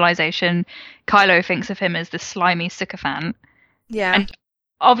Awakens novelization, Kylo thinks of him as the slimy sycophant. Yeah. And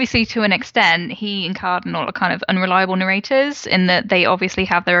obviously, to an extent, he and Cardinal are kind of unreliable narrators in that they obviously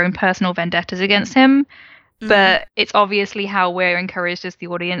have their own personal vendettas against him, but it's obviously how we're encouraged as the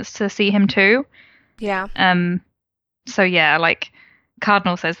audience to see him too. Yeah. So yeah, like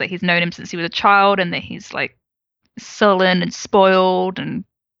Cardinal says that he's known him since he was a child and that he's like sullen and spoiled, and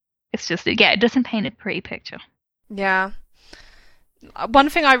it's just, yeah, it doesn't paint a pretty picture. Yeah. One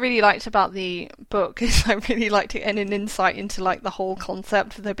thing I really liked about the book is I really liked it, and an insight into like the whole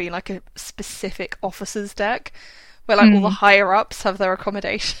concept of there being like a specific officers' deck where like all the higher ups have their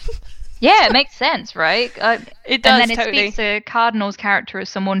accommodation. Yeah, it makes sense, right? It does, and then totally. It speaks to Cardinal's character as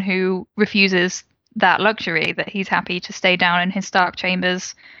someone who refuses that luxury, that he's happy to stay down in his Stark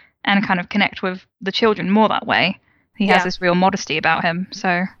chambers and kind of connect with the children more that way. He has this real modesty about him.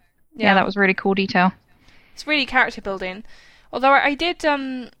 So yeah, that was a really cool detail. It's really character building. Although I did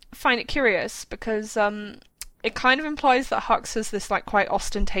find it curious because it kind of implies that Hux has this like quite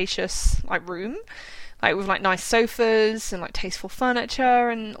ostentatious like room, like with like nice sofas and like tasteful furniture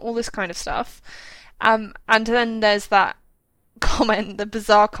and all this kind of stuff. And then there's that comment, the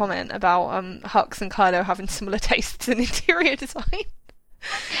bizarre comment about Hux and Kylo having similar tastes in interior design.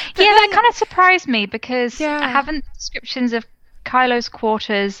 That kind of surprised me because I haven't descriptions of Kylo's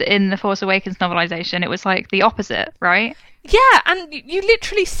quarters in the Force Awakens novelization. It was like the opposite, right? Yeah, and you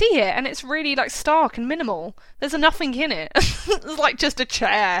literally see it, and it's really like stark and minimal. There's nothing in it. It's like just a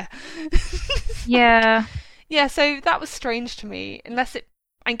chair. Yeah. Yeah, so that was strange to me.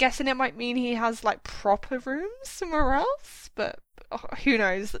 I'm guessing it might mean he has like proper rooms somewhere else, but who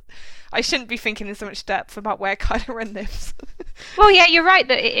knows? I shouldn't be thinking in so much depth about where Kylo Ren lives. Well, yeah, you're right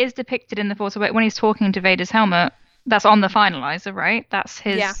that it is depicted in the Force Awakens when he's talking to Vader's helmet. That's on the finalizer, right? That's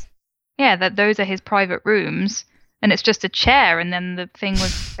his. Yeah, that those are his private rooms. And it's just a chair, and then the thing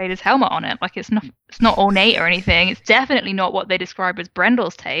with Vader's helmet on it. Like it's not ornate or anything. It's definitely not what they describe as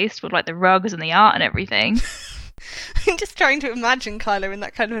Brendel's taste, with like the rugs and the art and everything. I'm just trying to imagine Kylo in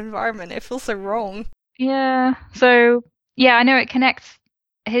that kind of environment. It feels so wrong. Yeah. So yeah, I know it connects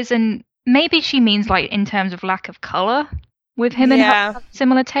his, and maybe she means like in terms of lack of color with him and Hux have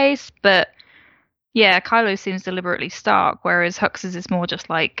similar tastes, but yeah, Kylo seems deliberately stark, whereas Hux's is more just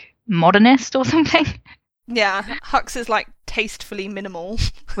like modernist or something. Yeah, Hux is like tastefully minimal.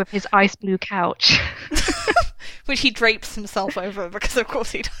 With his ice blue couch. Which he drapes himself over, because of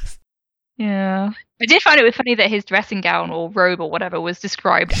course he does. Yeah. I did find it funny that his dressing gown or robe or whatever was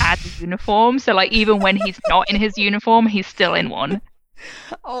described as a uniform. So like even when he's not in his uniform, he's still in one.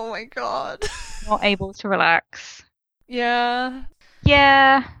 Oh my god. Not able to relax. Yeah.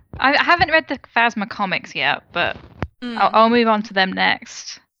 Yeah. I haven't read the Phasma comics yet, but I'll move on to them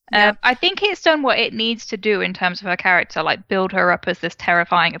next. Yeah. I think it's done what it needs to do in terms of her character, like build her up as this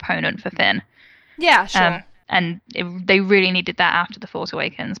terrifying opponent for Finn. Yeah, sure. And they really needed that after The Force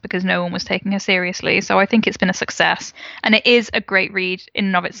Awakens because no one was taking her seriously. So I think it's been a success. And it is a great read in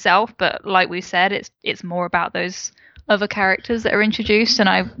and of itself, but like we said, it's more about those other characters that are introduced, and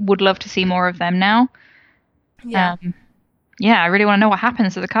I would love to see more of them now. Yeah. I really want to know what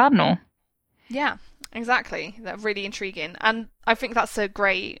happens to the Cardinal. Yeah. Exactly. That's really intriguing. And I think that's a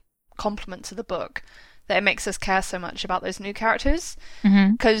great compliment to the book, that it makes us care so much about those new characters.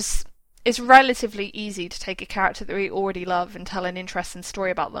 Because it's relatively easy to take a character that we already love and tell an interesting story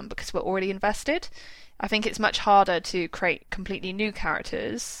about them because we're already invested. I think it's much harder to create completely new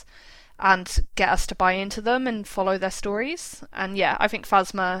characters and get us to buy into them and follow their stories. And yeah, I think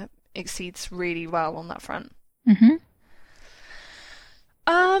Phasma exceeds really well on that front.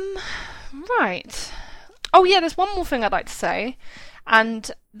 Right. Oh yeah, there's one more thing I'd like to say, and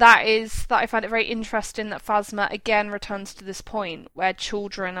that is that I find it very interesting that Phasma again returns to this point where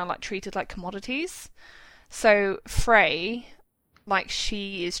children are like treated like commodities. So Frey, like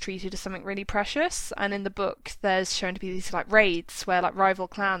she is treated as something really precious, and in the book there's shown to be these like raids where like rival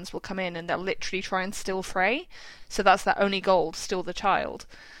clans will come in and they'll literally try and steal Frey. So that's their only goal, to steal the child.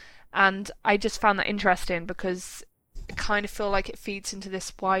 And I just found that interesting because I kind of feel like it feeds into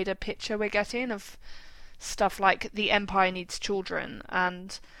this wider picture we're getting of stuff like the Empire needs children,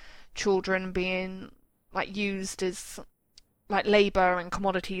 and children being like used as like labor and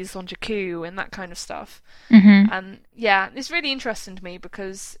commodities on Jakku and that kind of stuff. And yeah, it's really interesting to me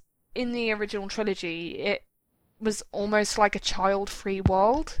because in the original trilogy it was almost like a child-free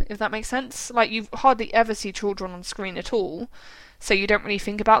world, if that makes sense. Like you hardly ever see children on screen at all, so you don't really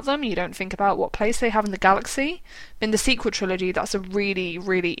think about them, you don't think about what place they have in the galaxy. In the sequel trilogy, that's a really,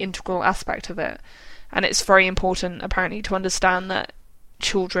 really integral aspect of it. And it's very important, apparently, to understand that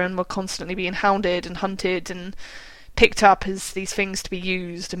children were constantly being hounded and hunted and picked up as these things to be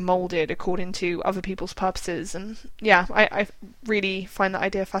used and molded according to other people's purposes. And yeah, I really find that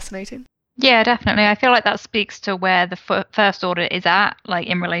idea fascinating. Yeah, definitely. I feel like that speaks to where the First Order is at, like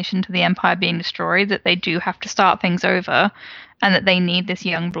in relation to the Empire being destroyed, that they do have to start things over and that they need this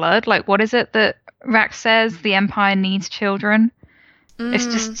young blood. Like, what is it that Rax says? The Empire needs children. It's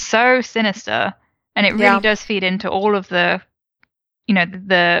just so sinister. And it really does feed into all of the,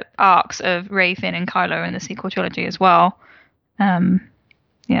 the arcs of Rey, Finn, and Kylo in the sequel trilogy as well.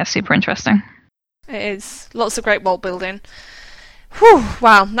 Yeah, super interesting. It is. Lots of great world building. Whew,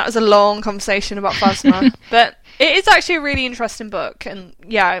 wow, that was a long conversation about Phasma. But it is actually a really interesting book. And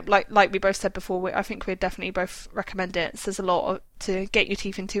yeah, like we both said before, I think we'd definitely both recommend it. So there's a lot to get your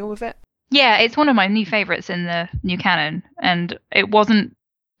teeth into with it. Yeah, it's one of my new favourites in the new canon. And I wasn't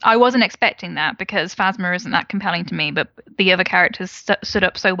expecting that because Phasma isn't that compelling to me, but the other characters stood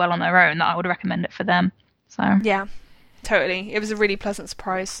up so well on their own that I would recommend it for them. So yeah, totally. It was a really pleasant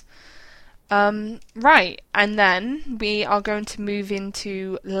surprise. Right, and then we are going to move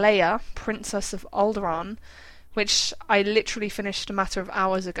into Leia, Princess of Alderaan, which I literally finished a matter of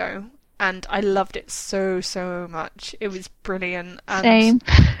hours ago, and I loved it so much. It was brilliant. And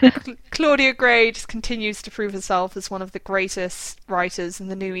same. Claudia Gray just continues to prove herself as one of the greatest writers in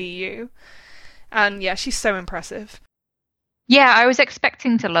the new EU. And yeah, she's so impressive. Yeah, I was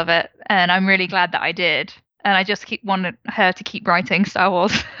expecting to love it, and I'm really glad that I did. And I just wanted her to keep writing Star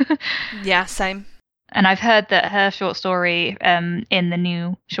Wars. Yeah, same. And I've heard that her short story in the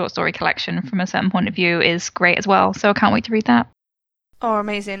new short story collection, From a Certain Point of View, is great as well. So I can't wait to read that. Oh,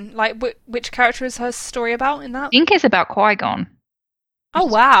 amazing. Like, which character is her story about in that? I think it's about Qui-Gon. Oh,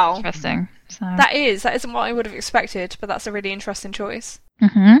 wow. Interesting. So. That isn't what I would have expected, but that's a really interesting choice.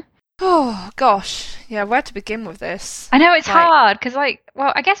 Mm-hmm. Oh, gosh. Yeah, where to begin with this? I know it's hard, because,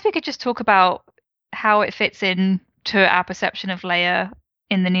 I guess we could just talk about how it fits in to our perception of Leia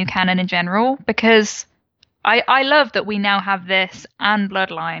in the new canon in general, because I love that we now have this and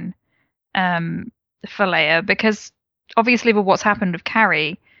Bloodline for Leia, because obviously with what's happened with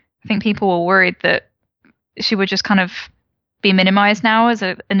Carrie, I think people were worried that she would just kind of be minimized now as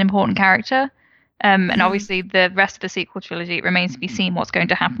an important character. And obviously the rest of the sequel trilogy, it remains to be seen what's going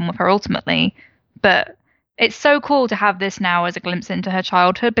to happen with her ultimately. But it's so cool to have this now as a glimpse into her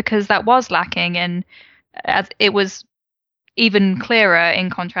childhood, because that was lacking, and as it was even clearer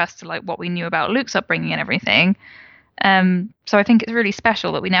in contrast to like what we knew about Luke's upbringing and everything. So I think it's really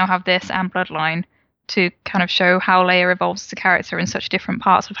special that we now have this and Bloodline to kind of show how Leia evolves as a character in such different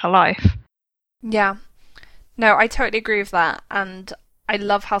parts of her life. Yeah. No, I totally agree with that, and I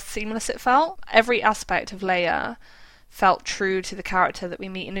love how seamless it felt. Every aspect of Leia felt true to the character that we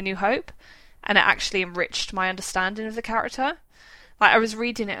meet in A New Hope, and it actually enriched my understanding of the character. Like, I was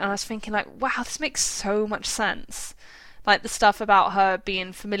reading it and I was thinking, like, wow, this makes so much sense. Like, the stuff about her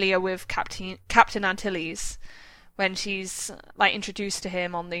being familiar with Captain Antilles when she's, like, introduced to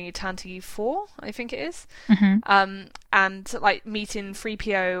him on the Tantive 4, I think it is. Mm-hmm. And, like, meeting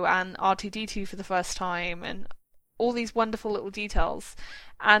 3PO and R2-D2 for the first time, and all these wonderful little details.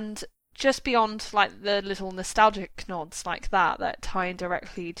 And just beyond, like, the little nostalgic nods like that tie in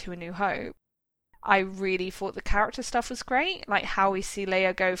directly to A New Hope, I really thought the character stuff was great. Like, how we see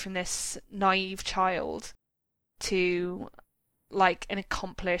Leia go from this naive child to, like, an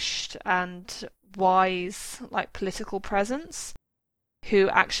accomplished and wise, like, political presence who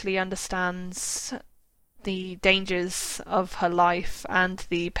actually understands the dangers of her life and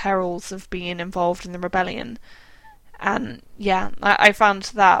the perils of being involved in the rebellion. And yeah, I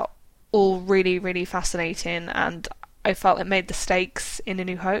found that all really, really fascinating, and I felt it made the stakes in A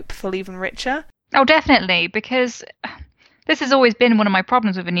New Hope feel even richer. Oh, definitely, because this has always been one of my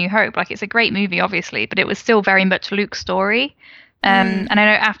problems with A New Hope. Like, it's a great movie, obviously, but it was still very much Luke's story. And I know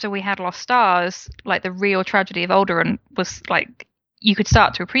after we had Lost Stars, like, the real tragedy of Alderaan was, like, you could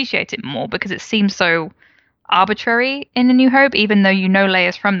start to appreciate it more because it seems so arbitrary in A New Hope, even though you know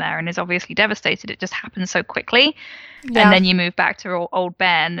Leia's from there and is obviously devastated. It just happens so quickly. Yeah. And then you move back to old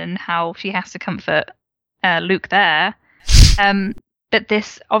Ben and how she has to comfort Luke there. But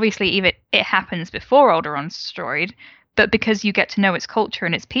this, obviously, even it happens before Alderaan's destroyed, but because you get to know its culture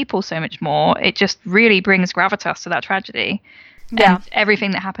and its people so much more, it just really brings gravitas to that tragedy. Yeah. And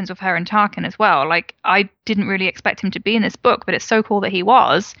everything that happens with her and Tarkin as well. Like, I didn't really expect him to be in this book, but it's so cool that he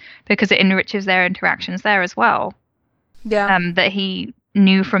was, because it enriches their interactions there as well. Yeah. That he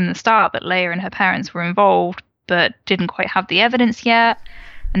knew from the start that Leia and her parents were involved, but didn't quite have the evidence yet.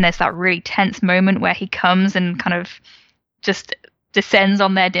 And there's that really tense moment where he comes and kind of just descends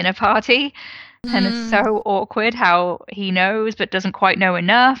on their dinner party. And it's so awkward how he knows but doesn't quite know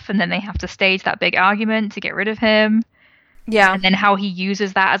enough, and then they have to stage that big argument to get rid of him. Yeah. And then how he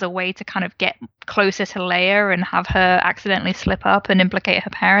uses that as a way to kind of get closer to Leia and have her accidentally slip up and implicate her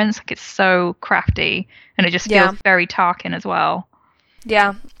parents. Like, it's so crafty, and it just feels very Tarkin as well.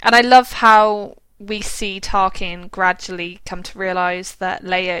 Yeah, and I love how we see Tarkin gradually come to realise that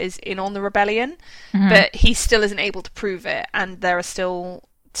Leia is in on the rebellion, but he still isn't able to prove it, and there are still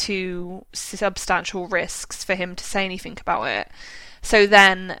too substantial risks for him to say anything about it. So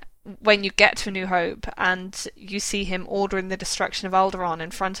then, when you get to A New Hope and you see him ordering the destruction of Alderaan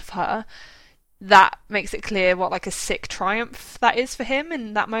in front of her, that makes it clear what like a sick triumph that is for him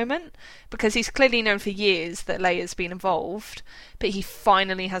in that moment, because he's clearly known for years that Leia's been involved, but he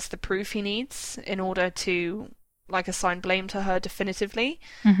finally has the proof he needs in order to like assign blame to her definitively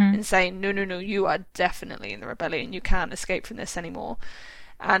and say, no, you are definitely in the rebellion, you can't escape from this anymore.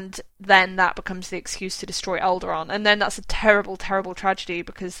 And then that becomes the excuse to destroy Alderaan, and then that's a terrible, terrible tragedy,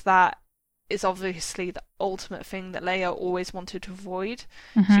 because that is obviously the ultimate thing that Leia always wanted to avoid.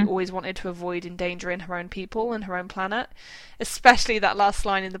 She always wanted to avoid endangering her own people and her own planet. Especially that last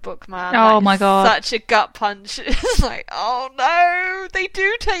line in the book, man. Oh my god. Such a gut punch. It's like, oh no, they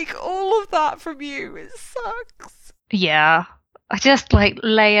do take all of that from you. It sucks. Yeah. I just, like,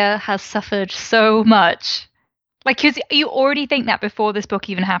 Leia has suffered so much. Like, because you already think that before this book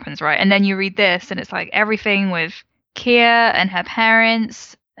even happens, right? And then you read this, and it's like everything with Kia and her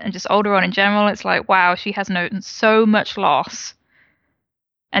parents and just Alderaan in general, it's like, wow, she has known so much loss.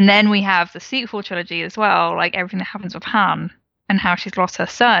 And then we have the sequel trilogy as well, like everything that happens with Han and how she's lost her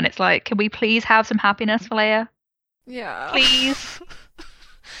son. It's like, can we please have some happiness for Leia? Yeah. Please.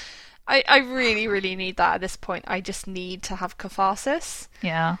 I really, really need that at this point. I just need to have catharsis.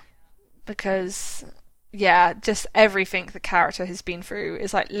 Yeah. Because, yeah, just everything the character has been through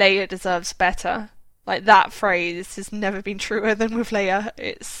is like, Leia deserves better. Like, that phrase has never been truer than with Leia.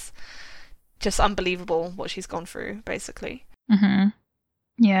 It's just unbelievable what she's gone through, basically.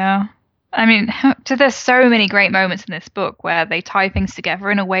 Yeah. I mean, so there's so many great moments in this book where they tie things together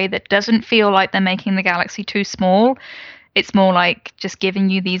in a way that doesn't feel like they're making the galaxy too small. It's more like just giving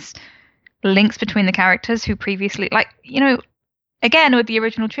you these links between the characters who previously, like, you know, again, with the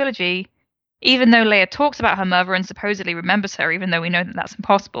original trilogy, even though Leia talks about her mother and supposedly remembers her, even though we know that that's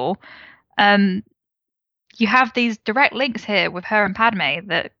impossible, you have these direct links here with her and Padme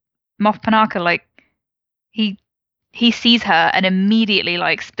that Moff Panaka, like, he sees her and immediately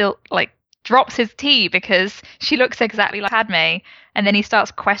drops his tea because she looks exactly like Padme, and then he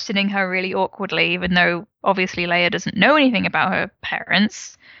starts questioning her really awkwardly, even though obviously Leia doesn't know anything about her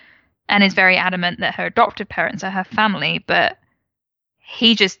parents and is very adamant that her adoptive parents are her family, but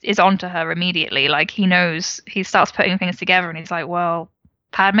he just is onto her immediately. Like, he knows, he starts putting things together, and he's like, well,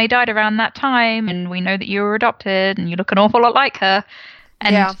 Padme died around that time, and we know that you were adopted, and you look an awful lot like her.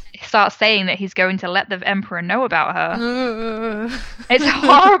 And he starts saying that he's going to let the Emperor know about her. It's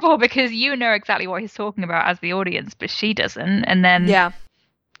horrible because you know exactly what he's talking about as the audience, but she doesn't. And then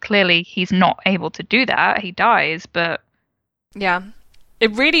clearly he's not able to do that. He dies, but... Yeah.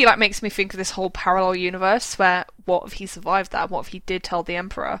 It really like makes me think of this whole parallel universe where what if he survived that? What if he did tell the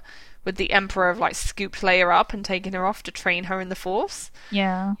Emperor? Would the Emperor have like scooped Leia up and taken her off to train her in the Force?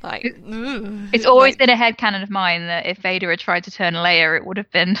 Yeah. Like, it's always been a headcanon of mine that if Vader had tried to turn Leia, it would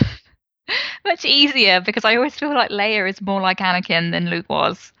have been much easier, because I always feel like Leia is more like Anakin than Luke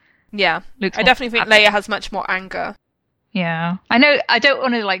was. Yeah. I definitely think Leia has much more anger. Yeah. I know, I don't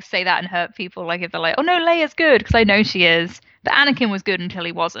want to like say that and hurt people, like if they're like, oh no, Leia's good, because I know she is. But Anakin was good until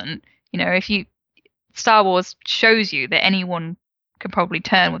he wasn't. You know, Star Wars shows you that anyone can probably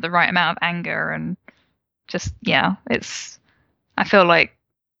turn with the right amount of anger, and just, yeah, I feel like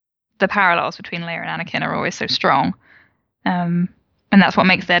the parallels between Leia and Anakin are always so strong. And that's what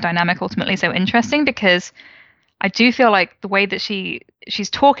makes their dynamic ultimately so interesting, because I do feel like the way that she's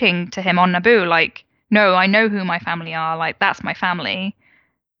talking to him on Naboo, like, no, I know who my family are, like, that's my family.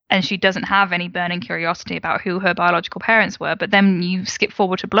 And she doesn't have any burning curiosity about who her biological parents were. But then you skip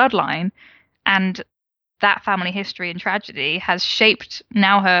forward to Bloodline, and that family history and tragedy has shaped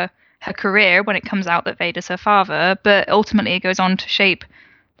now her career when it comes out that Vader's her father, but ultimately it goes on to shape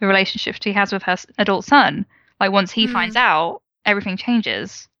the relationship she has with her adult son. Like, once he finds out, everything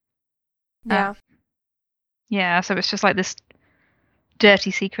changes. Yeah. Yeah, so it's just like this dirty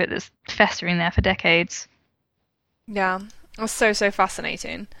secret that's festering there for decades. Yeah, it was so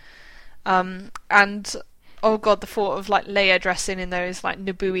fascinating. And oh god, the thought of like Leia dressing in those like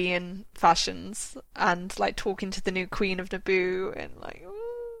Nabooian fashions and like talking to the new Queen of Naboo and like,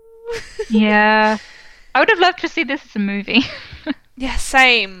 ooh. Yeah, I would have loved to see this as a movie. Yeah,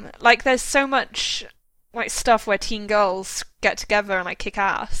 same. Like, there's so much like stuff where teen girls get together and like kick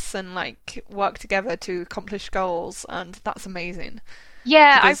ass and like work together to accomplish goals, and that's amazing.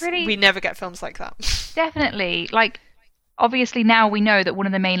 Yeah, Because we never get films like that. definitely like. Obviously, now we know that one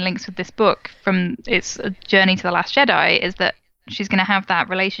of the main links with this book from its journey to the Last Jedi is that she's going to have that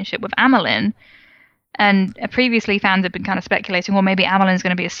relationship with Amilyn. And previously, fans have been kind of speculating, well, maybe Amelyn's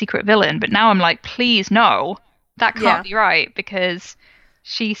going to be a secret villain. But now I'm like, please, no, that can't be right, because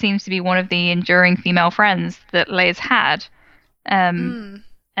she seems to be one of the enduring female friends that Leia's had. And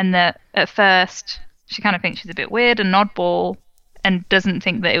that at first, she kind of thinks she's a bit weird and an oddball, and doesn't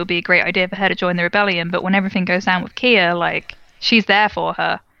think that it would be a great idea for her to join the rebellion. But when everything goes down with Kia, like, she's there for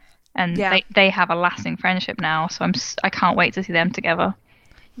her, and they have a lasting friendship now. So I can't wait to see them together.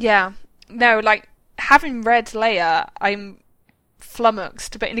 Yeah, no, like, having read Leia, I'm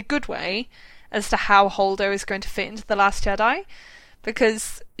flummoxed, but in a good way, as to how Holdo is going to fit into The Last Jedi,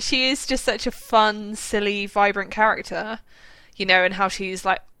 because she is just such a fun, silly, vibrant character, you know, and how she's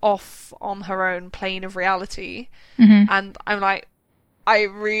like off on her own plane of reality. And I'm like, I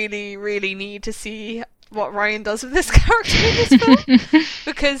really, really need to see what Rian does with this character in this film,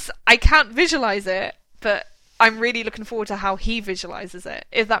 because I can't visualize it, but I'm really looking forward to how he visualizes it,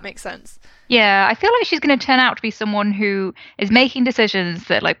 if that makes sense. Yeah, I feel like she's going to turn out to be someone who is making decisions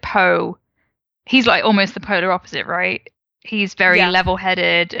that, like, Poe, he's like almost the polar opposite, right? He's very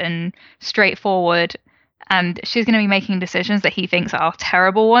level-headed and straightforward, and she's going to be making decisions that he thinks are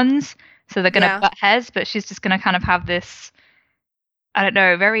terrible ones, so they're going to butt heads, but she's just going to kind of have this, I don't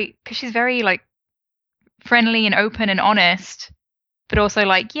know, because she's very, like, friendly and open and honest, but also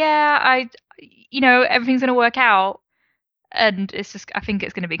like, everything's going to work out. And it's just, I think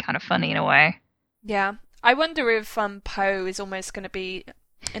it's going to be kind of funny in a way. Yeah. I wonder if Poe is almost going to be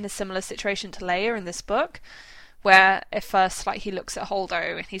in a similar situation to Leia in this book, where at first, like, he looks at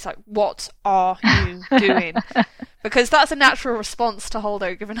Holdo and he's like, what are you doing? Because that's a natural response to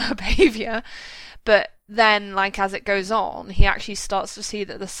Holdo given her behaviour. But then, like, as it goes on, he actually starts to see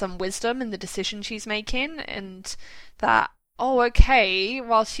that there's some wisdom in the decision she's making, and that, oh, okay,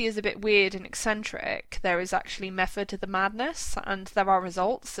 while she is a bit weird and eccentric, there is actually method to the madness, and there are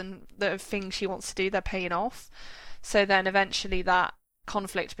results, and the things she wants to do, they're paying off. So then eventually that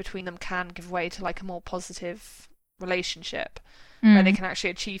conflict between them can give way to, like, a more positive relationship, where they can actually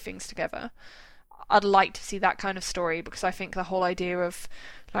achieve things together. I'd like to see that kind of story, because I think the whole idea of,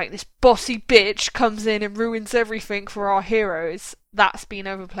 like, this bossy bitch comes in and ruins everything for our heroes, that's been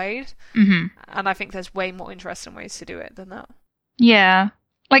overplayed. And I think there's way more interesting ways to do it than that. Yeah.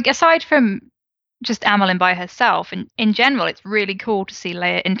 Like, aside from just Amilyn by herself, and in general, it's really cool to see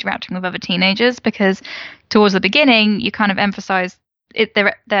Leia interacting with other teenagers, because towards the beginning, you kind of emphasize it,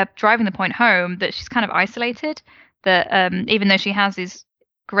 they're driving the point home that she's kind of isolated, that even though she has these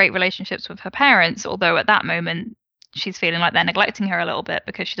great relationships with her parents, although at that moment she's feeling like they're neglecting her a little bit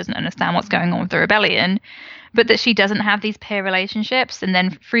because she doesn't understand what's going on with the rebellion, but that she doesn't have these peer relationships. And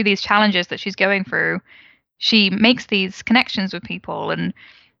then through these challenges that she's going through, she makes these connections with people and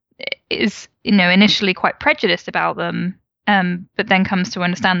is, initially quite prejudiced about them, but then comes to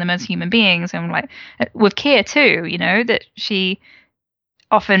understand them as human beings. And like with Kia too, that she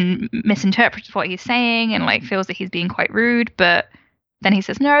often misinterprets what he's saying and like feels that he's being quite rude, but then he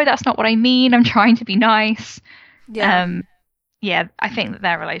says, no, that's not what I mean. I'm trying to be nice. I think that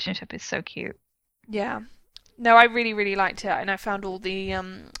their relationship is so cute. Yeah. No, I really, really liked it, and I found all the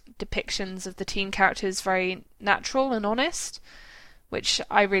depictions of the teen characters very natural and honest, which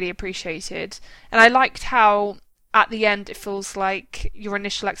I really appreciated. And I liked how, at the end, it feels like your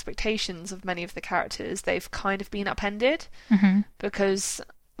initial expectations of many of the characters, they've kind of been upended. Because,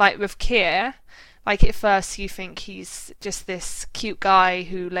 like, with Keir, like, at first you think he's just this cute guy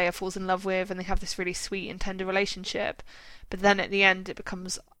who Leia falls in love with, and they have this really sweet and tender relationship. But then at the end it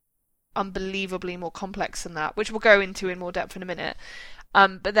becomes unbelievably more complex than that, which we'll go into in more depth in a minute.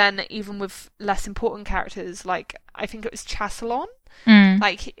 But then even with less important characters, like, I think it was Chassalon,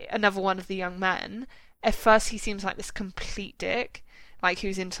 like, another one of the young men, at first he seems like this complete dick, like,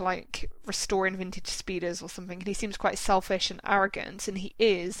 who's into, like, restoring vintage speeders or something, and he seems quite selfish and arrogant, and he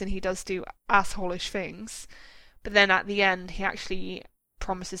is, and he does do assholish things. But then at the end, he actually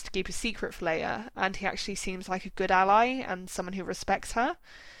promises to keep a secret for Leia, and he actually seems like a good ally and someone who respects her.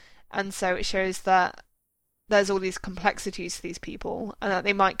 And so it shows that there's all these complexities to these people, and that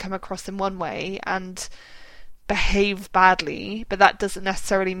they might come across in one way and behave badly, but that doesn't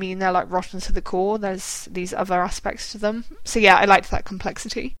necessarily mean they're like rotten to the core. There's these other aspects to them. So yeah, I liked that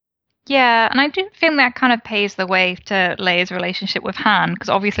complexity. Yeah, and I do think that kind of paves the way to Leia's relationship with Han, because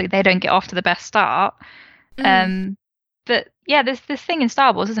obviously they don't get off to the best start. But that, yeah, there's this thing in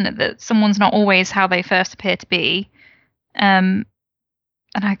Star Wars, isn't it, that someone's not always how they first appear to be. And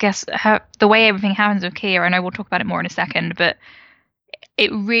I guess the way everything happens with Kia, I know we'll talk about it more in a second, but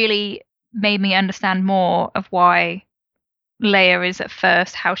it really made me understand more of why Leia is at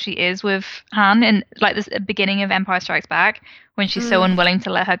first how she is with Han, and like this beginning of Empire Strikes Back, when she's so unwilling to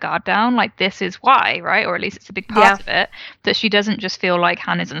let her guard down. Like, this is why, right? Or at least it's a big part of it, that she doesn't just feel like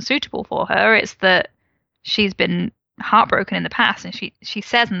Han is unsuitable for her. It's that she's been heartbroken in the past, and she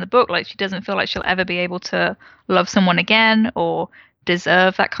says in the book, like, she doesn't feel like she'll ever be able to love someone again or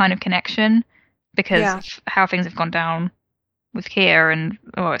deserve that kind of connection because of how things have gone down with Kia, and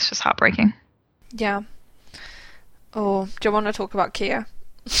it's just heartbreaking. Yeah. Oh, do you want to talk about Kia?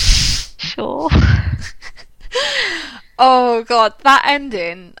 Sure. Oh god, that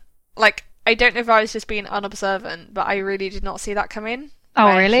ending, like, I don't know if I was just being unobservant, but I really did not see that coming.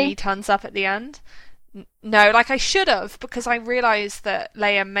 Oh, really? He turns up at the end. No, like, I should have, because I realised that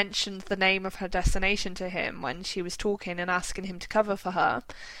Leia mentioned the name of her destination to him when she was talking and asking him to cover for her.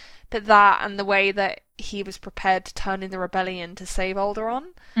 But that, and the way that he was prepared to turn in the rebellion to save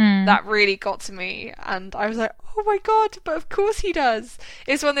Alderaan, that really got to me. And I was like, oh my god, but of course he does.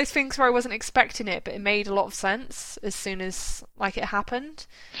 It's one of those things where I wasn't expecting it, but it made a lot of sense as soon as, like, it happened.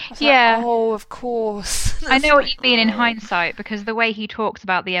 I was like, oh, of course. I know what you mean in hindsight, because the way he talks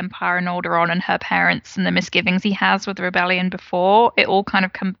about the Empire and Alderaan and her parents and the misgivings he has with the rebellion before, it all kind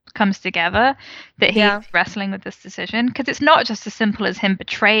of comes together, that he's wrestling with this decision. Because it's not just as simple as him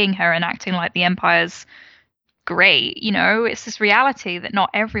betraying her and acting like the Empire's great, you know? It's this reality that not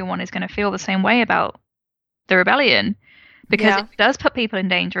everyone is going to feel the same way about the rebellion, because it does put people in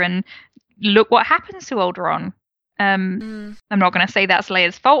danger. And look what happens to Alderaan. I'm not going to say that's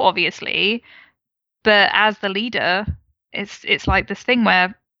Leia's fault, obviously, but as the leader, it's like this thing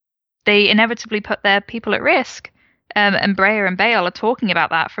where they inevitably put their people at risk. And Breha and Bail are talking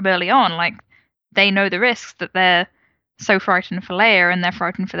about that from early on. Like, they know the risks, that they're so frightened for Leia and they're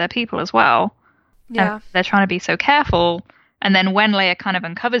frightened for their people as well. Yeah. And they're trying to be so careful. And then when Leia kind of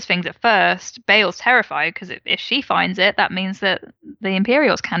uncovers things at first, Bail's terrified, because if she finds it, that means that the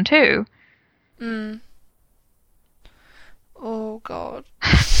Imperials can too. Oh, God.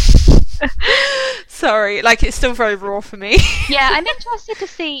 Sorry, like, it's still very raw for me. Yeah, I'm interested to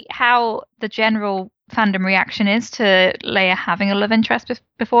see how the general fandom reaction is to Leia having a love interest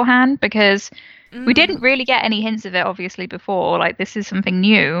beforehand, because we didn't really get any hints of it, obviously, before. Like, this is something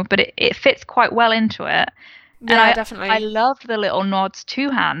new, but it fits quite well into it. Yeah, definitely. I loved the little nods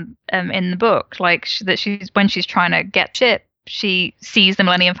to Han in the book, like that when she's trying to get ship, she sees the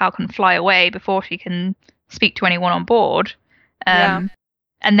Millennium Falcon fly away before she can speak to anyone on board. And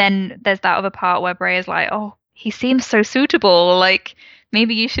then there's that other part where Bray is like, "Oh, he seems so suitable. Like,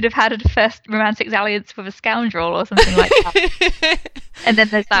 maybe you should have had a first romantic dalliance with a scoundrel or something like that." And then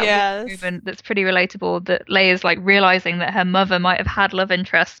there's that movement that's pretty relatable, that Leia's like realizing that her mother might have had love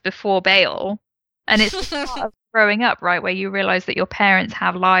interests before Bail. And it's part of growing up, right, where you realize that your parents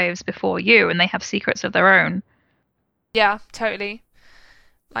have lives before you and they have secrets of their own. Yeah, totally.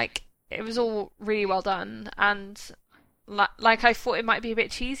 Like, it was all really well done, and like, I thought it might be a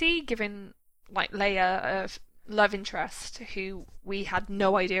bit cheesy, given, like, Leia a love interest who we had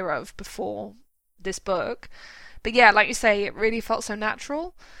no idea of before this book. But yeah, like you say, it really felt so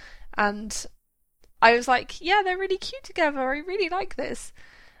natural, and I was like, yeah, they're really cute together. I really like this.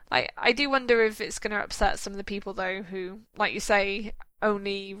 I do wonder if it's going to upset some of the people, though, who, like you say,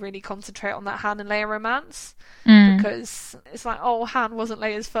 only really concentrate on that Han and Leia romance, because it's like, oh, Han wasn't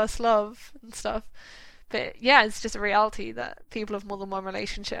Leia's first love and stuff. But yeah, it's just a reality that people have more than one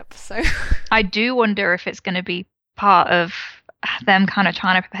relationship. So I do wonder if it's going to be part of them kind of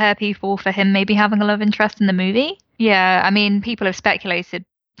trying to prepare people for him maybe having a love interest in the movie. Yeah, I mean, people have speculated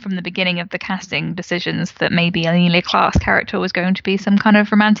from the beginning of the casting decisions that maybe an Emilia Clarke's character was going to be some kind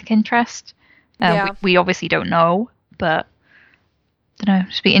of romantic interest. We obviously don't know, but I don't know,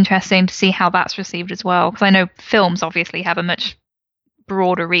 it'd be interesting to see how that's received as well, because I know films obviously have a much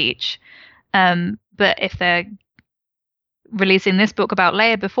broader reach, but if they're releasing this book about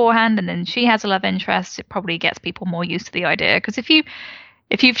Leia beforehand and then she has a love interest, it probably gets people more used to the idea. Because if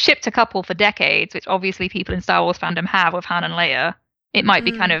you've shipped a couple for decades, which obviously people in Star Wars fandom have with Han and Leia, it might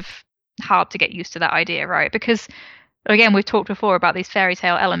be kind of hard to get used to that idea, right? Because, again, we've talked before about these fairy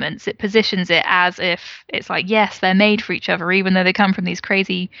tale elements. It positions it as if it's like, yes, they're made for each other, even though they come from these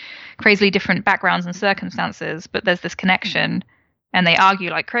crazily different backgrounds and circumstances. But there's this connection, and they argue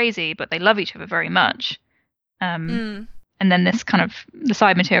like crazy, but they love each other very much. And then this kind of, the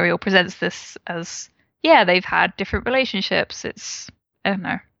side material presents this as, yeah, they've had different relationships. It's, I don't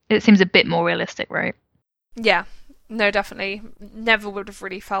know, it seems a bit more realistic, right? Yeah, No, definitely. Never would have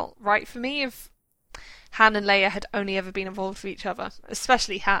really felt right for me if Han and Leia had only ever been involved with each other,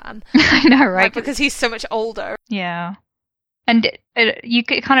 especially Han. I know, right? Like, because he's so much older. Yeah. And you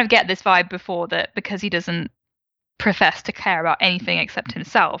could kind of get this vibe before that because he doesn't profess to care about anything except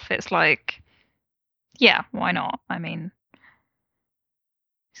himself. It's like, yeah, why not? I mean,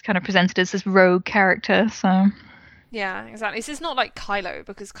 he's kind of presented as this rogue character, so. Yeah, exactly. This is not like Kylo,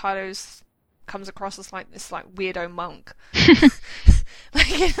 because Kylo's comes across as like this like weirdo monk.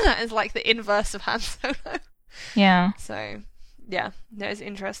 Like that is like the inverse of Han Solo. Yeah. So yeah, no, it's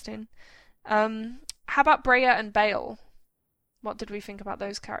interesting. How about Breya and Bail? What did we think about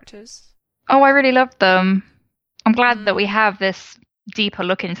those characters? Oh, I really loved them. I'm glad that we have this deeper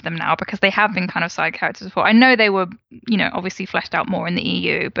look into them now, because they have been kind of side characters before. I know they were, obviously fleshed out more in the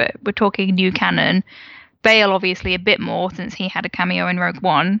EU, but we're talking new canon. Bail, obviously, a bit more since he had a cameo in Rogue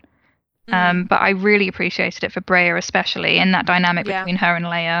One. But I really appreciated it for Breya, especially, and that dynamic between her and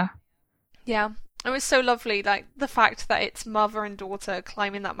Leia. Yeah. It was so lovely, like the fact that it's mother and daughter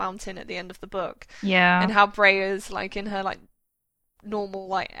climbing that mountain at the end of the book. Yeah. And how Breya's like in her like normal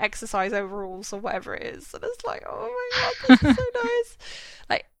like exercise overalls or whatever it is. And it's like, oh my god, this is so nice.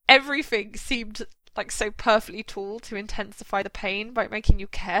 Like everything seemed like so perfectly tooled to intensify the pain by making you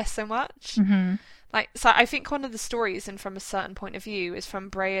care so much. Mm-hmm. Like, so I think one of the stories, and from a certain point of view, is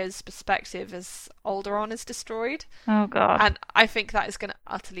from Breya's perspective as Alderaan is destroyed. Oh god. And I think that is going to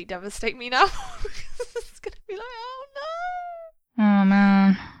utterly devastate me now. It's going to be like, oh no. Oh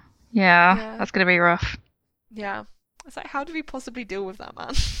man. Yeah, that's going to be rough. Yeah. It's like, how do we possibly deal with that,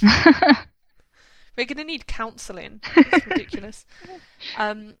 man? We're going to need counselling. It's ridiculous.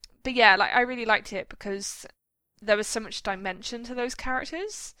 But yeah, like I really liked it because there was so much dimension to those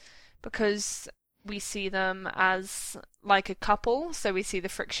characters, because we see them as like a couple, so we see the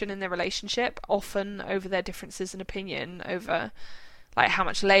friction in their relationship, often over their differences in opinion over like how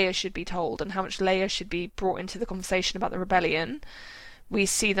much Leia should be told and how much Leia should be brought into the conversation about the rebellion. We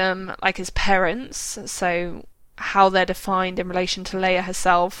see them like as parents, so how they're defined in relation to Leia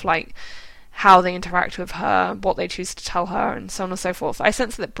herself, like how they interact with her, what they choose to tell her, and so on and so forth. I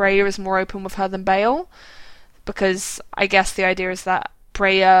sense that Breya is more open with her than Bail, because I guess the idea is that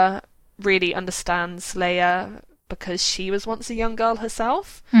Breya really understands Leia because she was once a young girl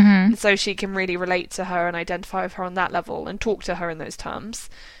herself, and so she can really relate to her and identify with her on that level and talk to her in those terms,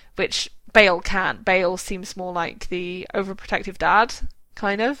 which Bail can't. Bail seems more like the overprotective dad,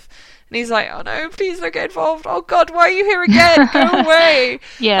 kind of, and he's like, oh no, please don't get involved, oh god, why are you here again, go away.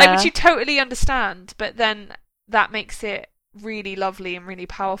 Like, which you totally understand, but then that makes it really lovely and really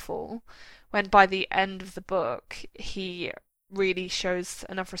powerful when by the end of the book he really shows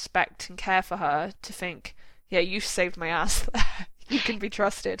enough respect and care for her to think, yeah, you saved my ass there. You can be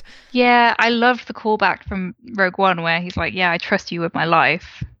trusted. Yeah, I loved the callback from Rogue One where he's like, yeah, I trust you with my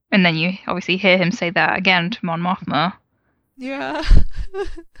life. And then you obviously hear him say that again to Mon Mothma. Yeah.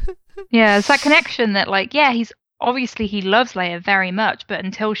 Yeah, it's that connection that, like, yeah, he loves Leia very much, but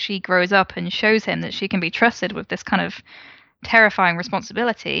until she grows up and shows him that she can be trusted with this kind of terrifying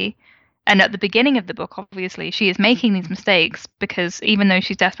responsibility. And at the beginning of the book, obviously, she is making these mistakes because even though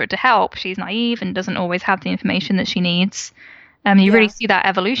she's desperate to help, she's naive and doesn't always have the information that she needs. You really see that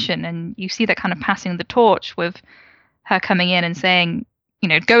evolution, and you see that kind of passing the torch with her coming in and saying,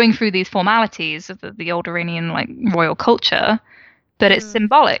 going through these formalities of the old Iranian like royal culture, but it's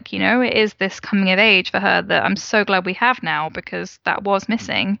symbolic, it is this coming of age for her that I'm so glad we have now, because that was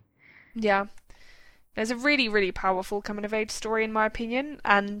missing. Yeah. There's a really, really powerful coming of age story in my opinion,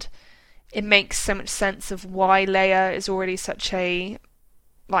 and it makes so much sense of why Leia is already such a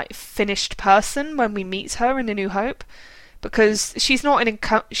like finished person when we meet her in A New Hope, because she's not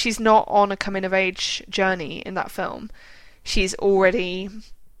on a coming of age journey in that film. She's already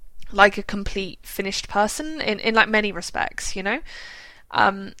like a complete finished person in like many respects,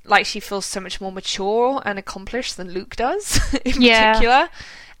 like she feels so much more mature and accomplished than Luke does in particular,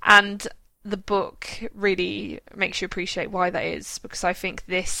 and the book really makes you appreciate why that is, because I think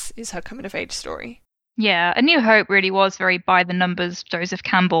this is her coming of age story. Yeah, A New Hope really was very by the numbers Joseph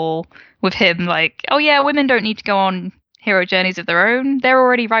Campbell, with him like, oh yeah, women don't need to go on hero journeys of their own. They're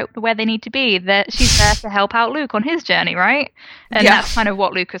already right where they need to be. She's there to help out Luke on his journey, right? And that's kind of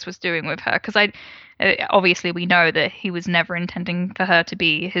what Lucas was doing with her, because obviously we know that he was never intending for her to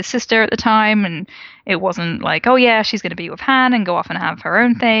be his sister at the time, and it wasn't like, oh yeah, she's going to be with Han and go off and have her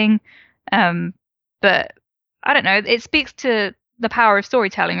own thing. But I don't know, it speaks to the power of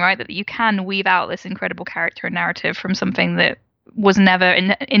storytelling, right? That you can weave out this incredible character and narrative from something that was never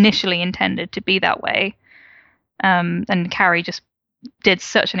initially intended to be that way. And Carrie just did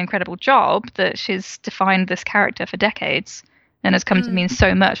such an incredible job that she's defined this character for decades and has come to mean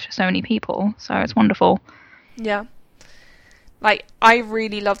so much for so many people. So it's wonderful. Yeah. Like, I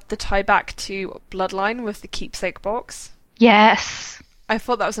really loved the tie back to Bloodline with the keepsake box. Yes. I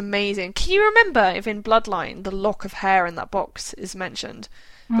thought that was amazing. Can you remember if in Bloodline the lock of hair in that box is mentioned?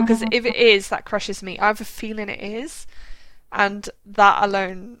 Because if it is, that crushes me. I have a feeling it is. And that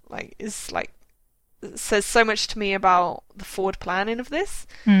alone, like, is like, says so much to me about the forward planning of this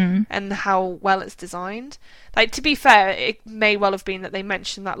and how well it's designed. Like, to be fair, it may well have been that they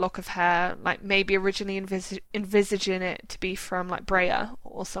mentioned that lock of hair, like maybe originally envisaging it to be from like Breya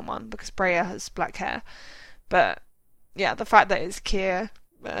or someone, because Breya has black hair. But yeah, the fact that it's Keir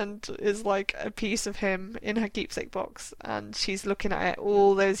and is like a piece of him in her keepsake box, and she's looking at it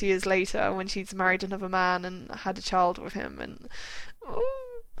all those years later when she's married another man and had a child with him, and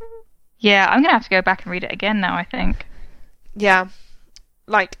yeah, I'm gonna have to go back and read it again now, I think. Yeah,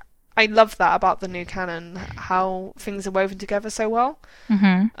 like, I love that about the new canon, how things are woven together so well.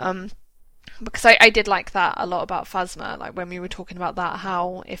 Because I did like that a lot about Phasma, like when we were talking about that,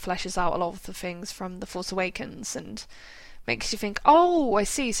 how it fleshes out a lot of the things from The Force Awakens and makes you think, oh, I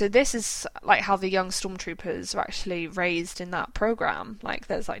see, so this is like how the young stormtroopers are actually raised in that program. Like,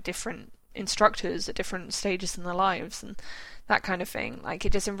 there's like different instructors at different stages in their lives and that kind of thing. Like,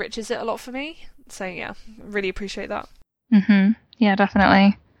 it just enriches it a lot for me. So yeah, really appreciate that. Yeah,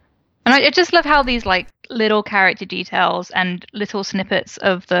 definitely. And I just love how these like little character details and little snippets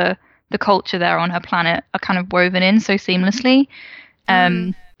of the culture there on her planet are kind of woven in so seamlessly.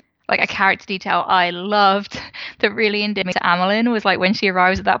 Like, a character detail I loved that really endeared me to Amilyn was like when she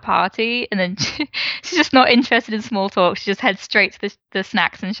arrives at that party and then she's just not interested in small talk. She just heads straight to the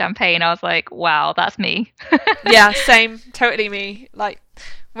snacks and champagne. I was like, wow, that's me. Yeah, same. Totally me. Like,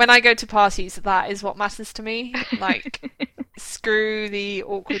 when I go to parties, that is what matters to me. Like, screw the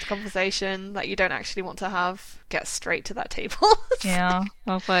awkward conversation that you don't actually want to have. Get straight to that table. Yeah,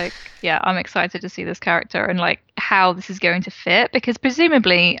 I was like, yeah, I'm excited to see this character and like how this is going to fit, because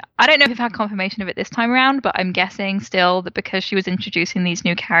presumably, I don't know if we've had confirmation of it this time around, but I'm guessing still that because she was introducing these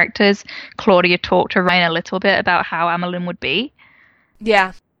new characters, Claudia talked to Ryan a little bit about how Amilyn would be.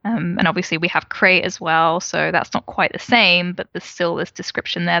 Yeah. And obviously we have Crate as well, so that's not quite the same, but there's still this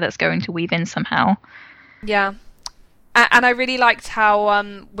description there that's going to weave in somehow. Yeah. And I really liked how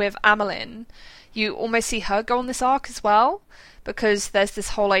with Amilyn, you almost see her go on this arc as well, because there's this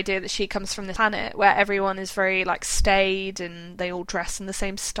whole idea that she comes from this planet where everyone is very like staid and they all dress in the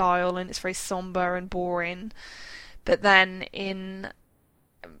same style and it's very somber and boring. But then in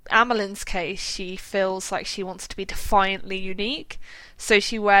Amilyn's case, she feels like she wants to be defiantly unique, so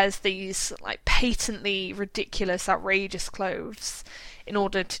she wears these like patently ridiculous, outrageous clothes in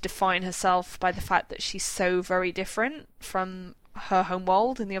order to define herself by the fact that she's so very different from her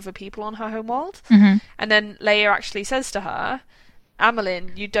homeworld and the other people on her homeworld. And then Leia actually says to her,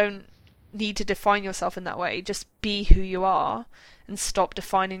 Amilyn, you don't need to define yourself in that way, just be who you are and stop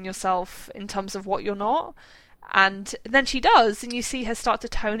defining yourself in terms of what you're not. And then she does, and you see her start to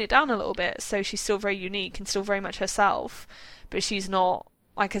tone it down a little bit, so she's still very unique and still very much herself, but she's not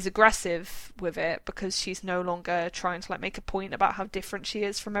like as aggressive with it because she's no longer trying to like make a point about how different she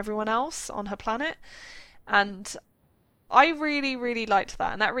is from everyone else on her planet. And I really, really liked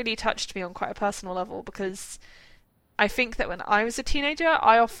that, and that really touched me on quite a personal level, because I think that when I was a teenager,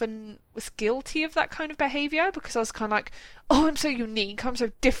 I often was guilty of that kind of behaviour, because I was kind of like, oh, I'm so unique, I'm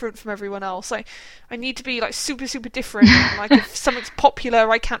so different from everyone else, I need to be like super, super different, and, like, if something's popular,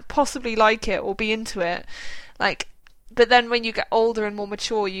 I can't possibly like it or be into it. Like, but then when you get older and more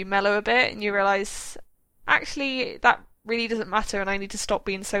mature, you mellow a bit and you realise, actually, that really doesn't matter, and I need to stop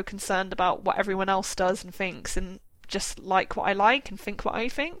being so concerned about what everyone else does and thinks, and just like what I like and think what I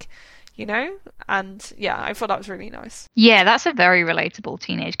think. You know? And yeah, I thought that was really nice. Yeah, that's a very relatable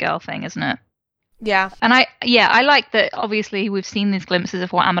teenage girl thing, isn't it? Yeah. And I like that obviously we've seen these glimpses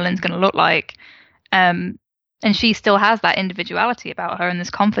of what Amilyn's going to look like. And she still has that individuality about her and this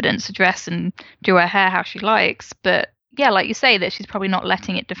confidence to dress and do her hair how she likes. But yeah, like you say, that she's probably not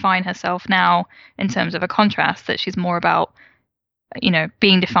letting it define herself now in terms of a contrast, that she's more about, you know,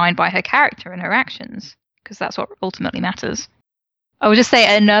 being defined by her character and her actions, because that's what ultimately matters. I would just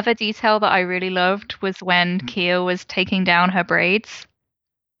say another detail that I really loved was when Keir was taking down her braids.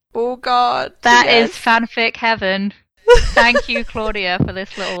 Oh God. That is fanfic heaven. Thank you, Claudia, for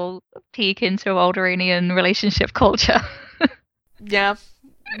this little peek into Alderaanian relationship culture. Yeah.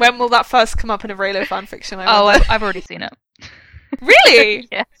 When will that first come up in a Reylo fanfiction? I've already seen it. Really?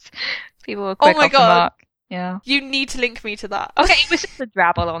 Yes. People were quick off the mark. Yeah. You need to link me to that. Okay, it was just a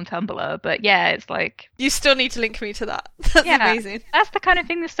drabble on Tumblr, but yeah, it's like... You still need to link me to that. That's amazing. That's the kind of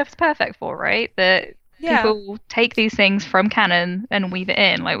thing this stuff's perfect for, right? That people take these things from canon and weave it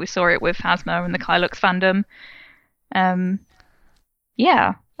in. Like we saw it with Phasma and the Kylux fandom.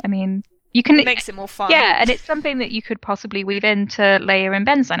 Yeah, I mean, you can... It makes it more fun. Yeah, and it's something that you could possibly weave into Leia and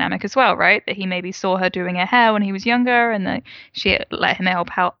Ben's dynamic as well, right? That he maybe saw her doing her hair when he was younger, and that she let him help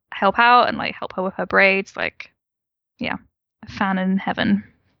out and like help her with her braids. Like, yeah, a fan in heaven.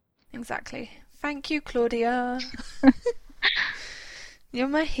 Exactly. Thank you, Claudia. You're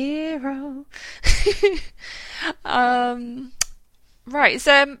my hero. Right. Is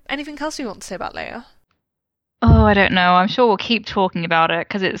there anything else you want to say about Leia? Oh, I don't know. I'm sure we'll keep talking about it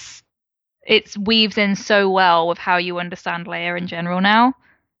because it's weaves in so well with how you understand Leia in general now.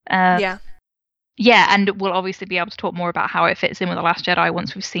 Yeah, and we'll obviously be able to talk more about how it fits in with The Last Jedi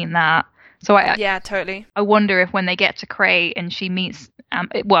once we've seen that. So yeah, totally. I wonder if when they get to Krayt and she meets,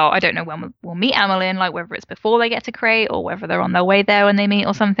 I don't know when we'll meet Amilyn, like whether it's before they get to Krayt or whether they're on their way there when they meet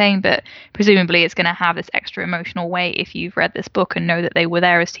or something. But presumably it's going to have this extra emotional weight if you've read this book and know that they were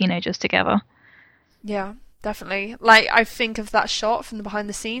there as teenagers together. Yeah. Definitely. Like, I think of that shot from the behind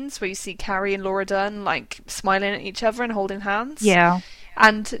the scenes where you see Carrie and Laura Dern, like, smiling at each other and holding hands. Yeah.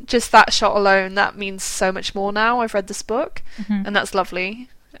 And just that shot alone, that means so much more now. I've read this book, and that's lovely.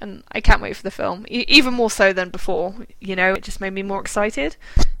 And I can't wait for the film. Even more so than before, you know, it just made me more excited,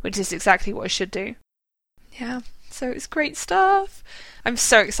 which is exactly what I should do. Yeah, so it's great stuff. I'm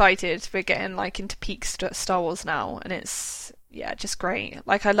so excited. We're getting, like, into peak Star Wars now, and it's, yeah, just great.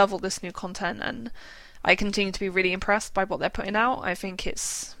 Like, I love all this new content, and I continue to be really impressed by what they're putting out. I think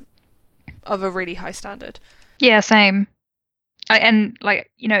it's of a really high standard. Yeah, same. I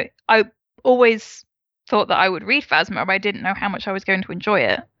always thought that I would read Phasma, but I didn't know how much I was going to enjoy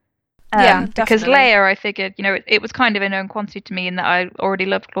it. Yeah, because Leia, I figured, it was kind of a known quantity to me in that I already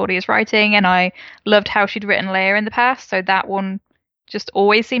loved Claudia's writing and I loved how she'd written Leia in the past. So that one just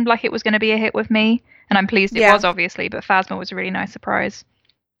always seemed like it was going to be a hit with me. And I'm pleased it was, obviously, but Phasma was a really nice surprise.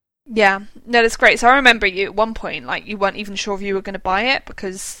 Yeah, no, that's great. So I remember you at one point, like, you weren't even sure if you were going to buy it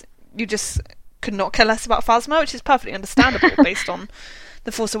because you just could not care less about Phasma, which is perfectly understandable based on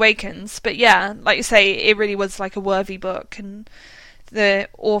The Force Awakens. But yeah, like you say, it really was like a worthy book, and the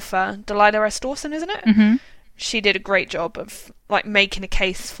author, Delilah S. Dawson, isn't it? Mm-hmm. She did a great job of like making a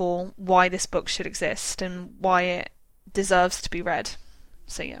case for why this book should exist and why it deserves to be read.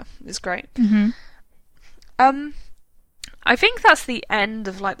 So yeah, it's great. Mm-hmm. I think that's the end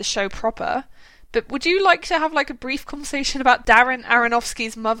of like the show proper. But would you like to have like a brief conversation about Darren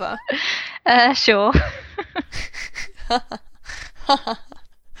Aronofsky's mother? Sure.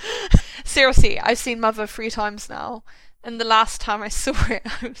 Seriously, I've seen Mother 3 times now, and the last time I saw it,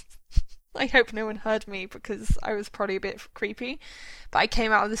 I hope no one heard me because I was probably a bit creepy. But I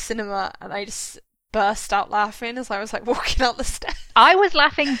came out of the cinema and I just burst out laughing as I was like walking out the stairs. I was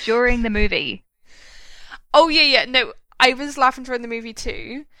laughing during the movie. Oh yeah, no. I was laughing during the movie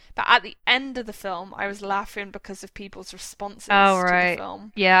too, but at the end of the film, I was laughing because of people's responses to the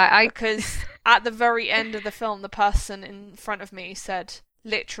film. Yeah, because at the very end of the film, the person in front of me said,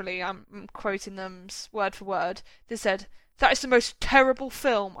 literally, I'm quoting them word for word, they said, "That is the most terrible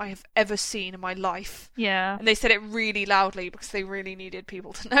film I have ever seen in my life." Yeah. And they said it really loudly because they really needed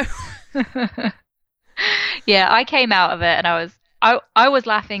people to know. Yeah, I came out of it and I was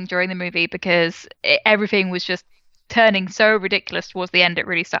laughing during the movie because everything was just turning so ridiculous towards the end. It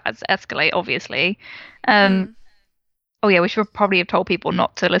really started to escalate, obviously. Oh yeah, we should probably have told people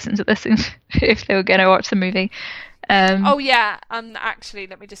not to listen to this if they were going to watch the movie. Oh yeah, actually,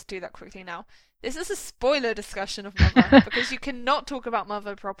 let me just do that quickly now. This is a spoiler discussion of Mother because you cannot talk about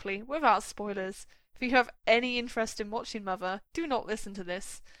Mother properly without spoilers. If you have any interest in watching Mother, do not listen to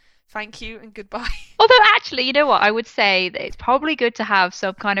this. Thank you and goodbye. Although actually, you know what? I would say that it's probably good to have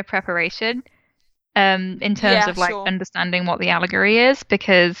some kind of preparation in terms of like understanding what the allegory is,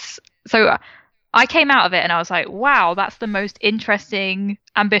 because I came out of it and I was like, wow, that's the most interesting,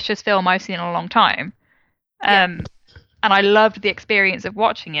 ambitious film I've seen in a long time. And I loved the experience of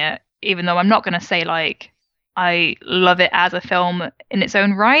watching it, even though I'm not going to say like I love it as a film in its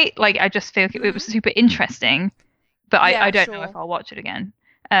own right. Like I just feel it was super interesting, but I don't know if I'll watch it again.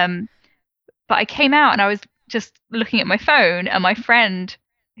 But I came out and I was just looking at my phone, and my friend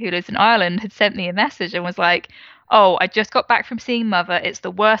who lives in Ireland had sent me a message and was like, "Oh, I just got back from seeing Mother. It's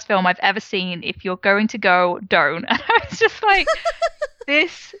the worst film I've ever seen. If you're going to go, don't." And I was just like,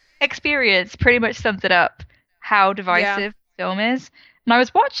 this experience pretty much sums it up, how divisive the film is. And I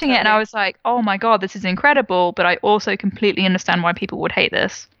was watching it and I was like, oh my God, this is incredible. But I also completely understand why people would hate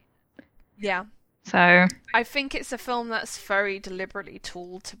this. Yeah. So I think it's a film that's very deliberately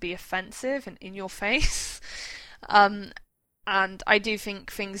tooled to be offensive and in your face. Um, and I do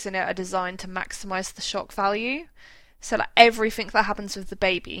think things in it are designed to maximize the shock value. So like everything that happens with the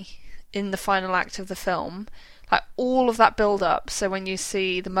baby in the final act of the film, like all of that build up. So when you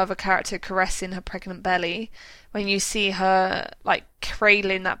see the mother character caressing her pregnant belly, when you see her like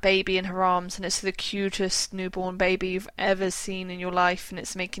cradling that baby in her arms, and it's the cutest newborn baby you've ever seen in your life, and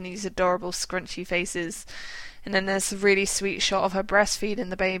it's making these adorable scrunchy faces, and then there's a really sweet shot of her breastfeeding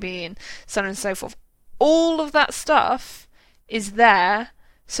the baby and so on and so forth. All of that stuff is there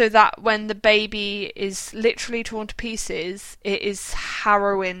so that when the baby is literally torn to pieces, it is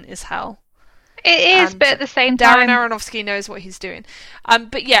harrowing as hell. it is, And but at the same Darren time, Aronofsky knows what he's doing.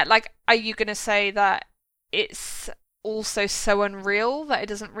 But yeah, like, are you going to say that it's also so unreal that it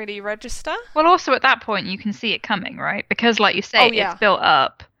doesn't really register? well, also at that point you can see it coming, right? Because, like you say, Oh, yeah. it's built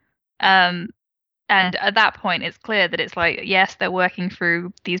up. And at that point, it's clear that it's like, yes, they're working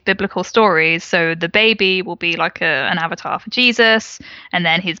through these biblical stories. So the baby will be like an avatar for Jesus, and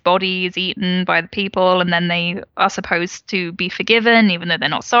then his body is eaten by the people, and then they are supposed to be forgiven, even though they're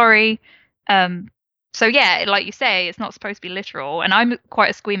not sorry. So yeah, like you say, it's not supposed to be literal. And I'm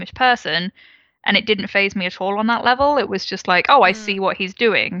quite a squeamish person, and it didn't faze me at all on that level. It was just like, oh, I see what he's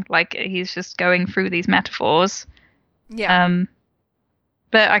doing. Like he's just going through these metaphors. Yeah.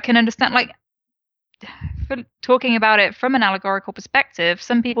 But I can understand, like, for talking about it from an allegorical perspective,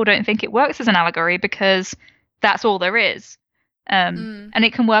 some people don't think it works as an allegory because that's all there is. And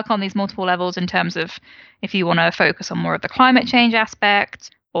it can work on these multiple levels in terms of if you want to focus on more of the climate change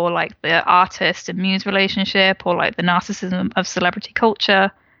aspect, or like the artist and muse relationship, or like the narcissism of celebrity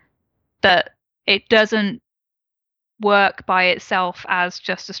culture. But it doesn't work by itself as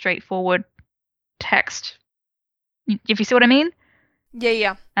just a straightforward text. If you see what I mean?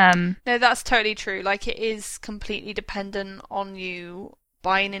 Yeah. No, that's totally true. Like, it is completely dependent on you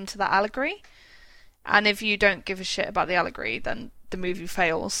buying into that allegory. And if you don't give a shit about the allegory, then the movie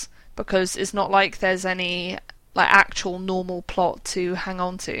fails. Because it's not like there's any like actual normal plot to hang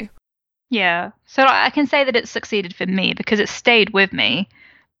on to. Yeah. So I can say that it succeeded for me because it stayed with me.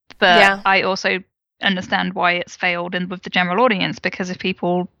 But Yeah. I also understand why it's failed and with the general audience, because if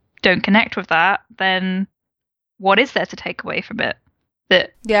people don't connect with that, then what is there to take away from it?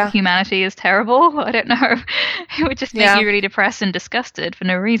 That Yeah. humanity is terrible? I don't know. It would just make Yeah. you really depressed and disgusted for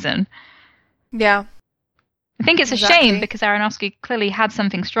no reason. Yeah. I think it's a Exactly. shame because Aronofsky clearly had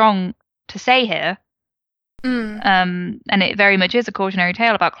something strong to say here. And it very much is a cautionary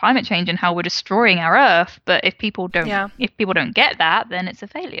tale about climate change and how we're destroying our Earth. But if people don't, Yeah. get that, then it's a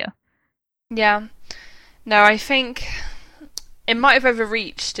failure. Yeah. No, I think it might have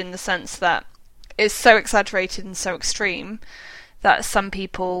overreached in the sense that it's so exaggerated and so extreme that some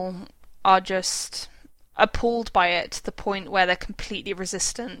people are just appalled by it to the point where they're completely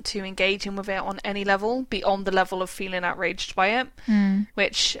resistant to engaging with it on any level beyond the level of feeling outraged by it,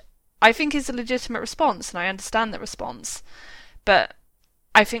 which I think is a legitimate response, and I understand the response. But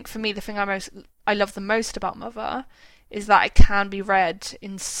I think for me, the thing I love the most about Mother is that it can be read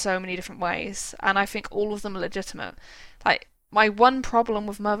in so many different ways, and I think all of them are legitimate. Like, my one problem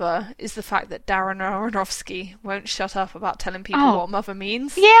with Mother is the fact that Darren Aronofsky won't shut up about telling people what Mother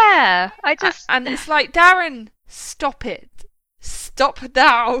means. Yeah, And it's like, Darren, stop it. Stop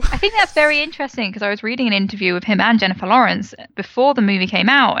now. I think that's very interesting because I was reading an interview with him and Jennifer Lawrence before the movie came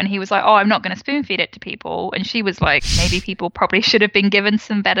out, and he was like, "Oh, I'm not going to spoon feed it to people," and she was like, "Maybe people probably should have been given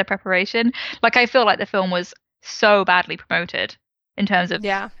some better preparation." Like, I feel like the film was so badly promoted in terms of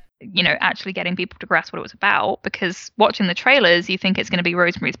actually getting people to grasp what it was about, because watching the trailers you think it's going to be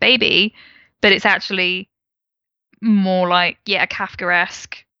Rosemary's Baby, but it's actually more like a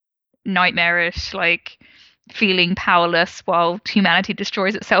Kafkaesque, nightmarish, like feeling powerless while humanity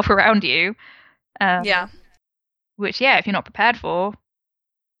destroys itself around you. Which if you're not prepared for,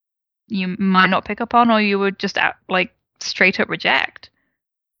 you might not pick up on, or you would just like straight up reject.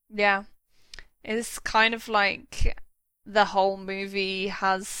 Yeah. It's kind of like the whole movie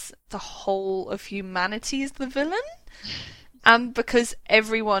has the whole of humanity as the villain. And because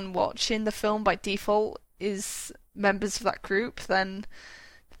everyone watching the film by default is members of that group, then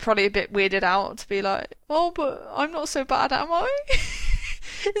probably a bit weirded out to be like, oh, but I'm not so bad, am I?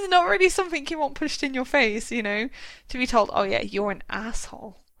 It's not really something you want pushed in your face, you know, to be told, oh yeah, you're an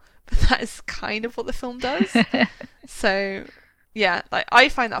asshole. But that is kind of what the film does. So yeah, like, I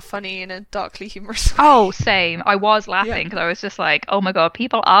find that funny in a darkly humorous way. Oh, same. I was laughing because I was just like, oh my god,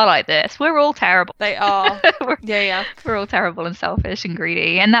 people are like this. We're all terrible. They are. We're all terrible and selfish and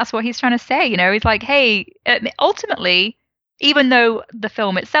greedy. And that's what he's trying to say, you know. He's like, hey, ultimately, even though the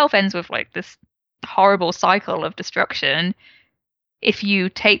film itself ends with like this horrible cycle of destruction, if you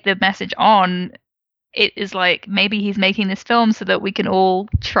take the message on, it is like maybe he's making this film so that we can all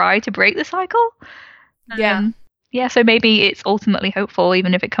try to break the cycle. Yeah. Yeah, so maybe it's ultimately hopeful,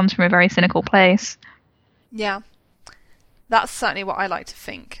 even if it comes from a very cynical place. Yeah. That's certainly what I like to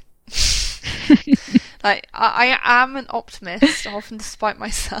think. Like, I am an optimist, often despite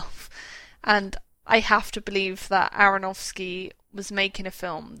myself, and I have to believe that Aronofsky was making a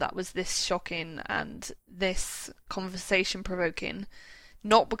film that was this shocking and this conversation provoking,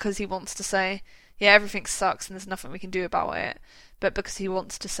 not because he wants to say, yeah, everything sucks and there's nothing we can do about it, but because he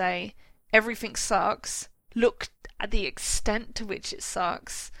wants to say, everything sucks, look at the extent to which it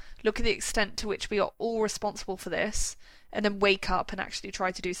sucks, look at the extent to which we are all responsible for this, and then wake up and actually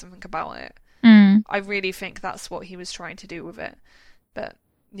try to do something about it. I really think that's what he was trying to do with it. But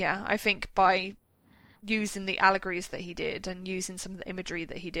yeah, I think by using the allegories that he did and using some of the imagery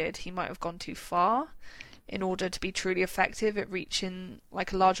that he did, he might have gone too far in order to be truly effective at reaching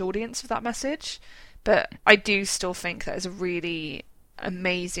like a large audience with that message. But I do still think that is a really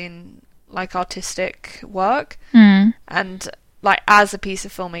amazing like artistic work, and like as a piece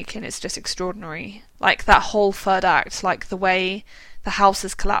of filmmaking it's just extraordinary. Like that whole third act, like the way the house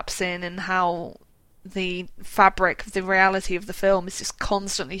is collapsing and how the fabric of the reality of the film is just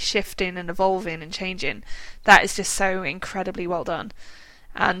constantly shifting and evolving and changing, that is just so incredibly well done.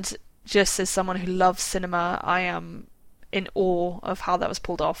 And just as someone who loves cinema, I am in awe of how that was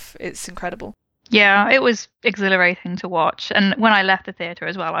pulled off. It's incredible. Yeah, it was exhilarating to watch. And when I left the theatre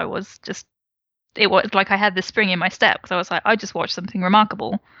as well, I was just, it was like I had this spring in my step, because I was like, I just watched something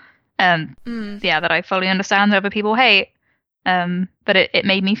remarkable. Yeah, that I fully understand that other people hate. But it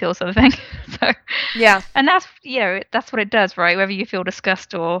made me feel something. So yeah, and that's, you know, that's what it does, right? Whether you feel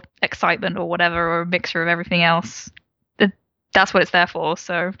disgust or excitement or whatever, or a mixture of everything else, that's what it's there for.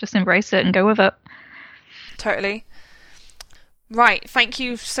 So just embrace it and go with it. Totally. Right, thank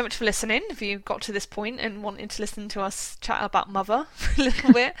you so much for listening. If you got to this point and wanted to listen to us chat about Mother for a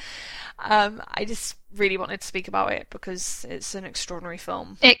little bit, I just really wanted to speak about it because it's an extraordinary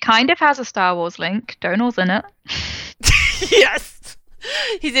film. It kind of has a Star Wars link. Domhnall's in it. Yes,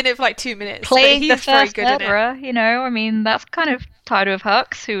 he's in it for like 2 minutes. Playing the very first good murderer, you know. I mean, that's kind of tied with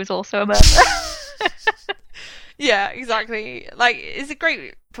Hux, who is also a murderer. Yeah, exactly. Like, it's a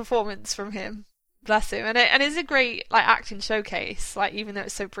great performance from him. Bless him. And it's a great like acting showcase, like even though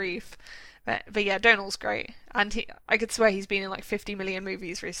it's so brief. But yeah, Domhnall's great. And I could swear he's been in like 50 million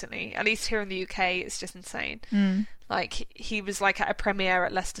movies recently. At least here in the UK, it's just insane. Like, he was like at a premiere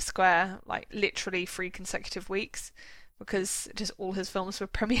at Leicester Square, like literally 3 consecutive weeks, because just all his films were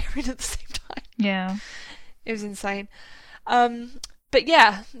premiering at the same time. Yeah. It was insane. But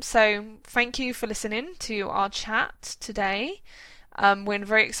yeah, so thank you for listening to our chat today. We're in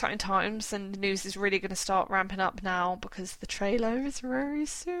very exciting times, and the news is really going to start ramping up now because the trailer is very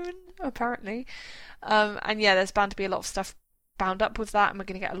soon, apparently. And yeah, there's bound to be a lot of stuff bound up with that, and we're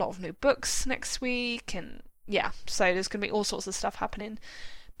going to get a lot of new books next week, and yeah, so there's going to be all sorts of stuff happening.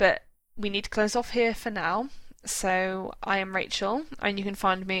 But we need to close off here for now. So I am Rachel, and you can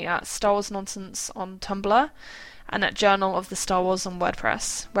find me at Star Wars Nonsense on Tumblr and at Journal of the Star Wars on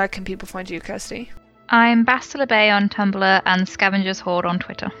WordPress. Where can people find you, Kirsty? I'm Bastila Bay on Tumblr and Scavengers Horde on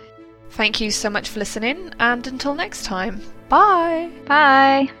Twitter. Thank you so much for listening, and until next time, bye!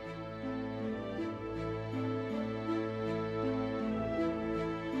 Bye!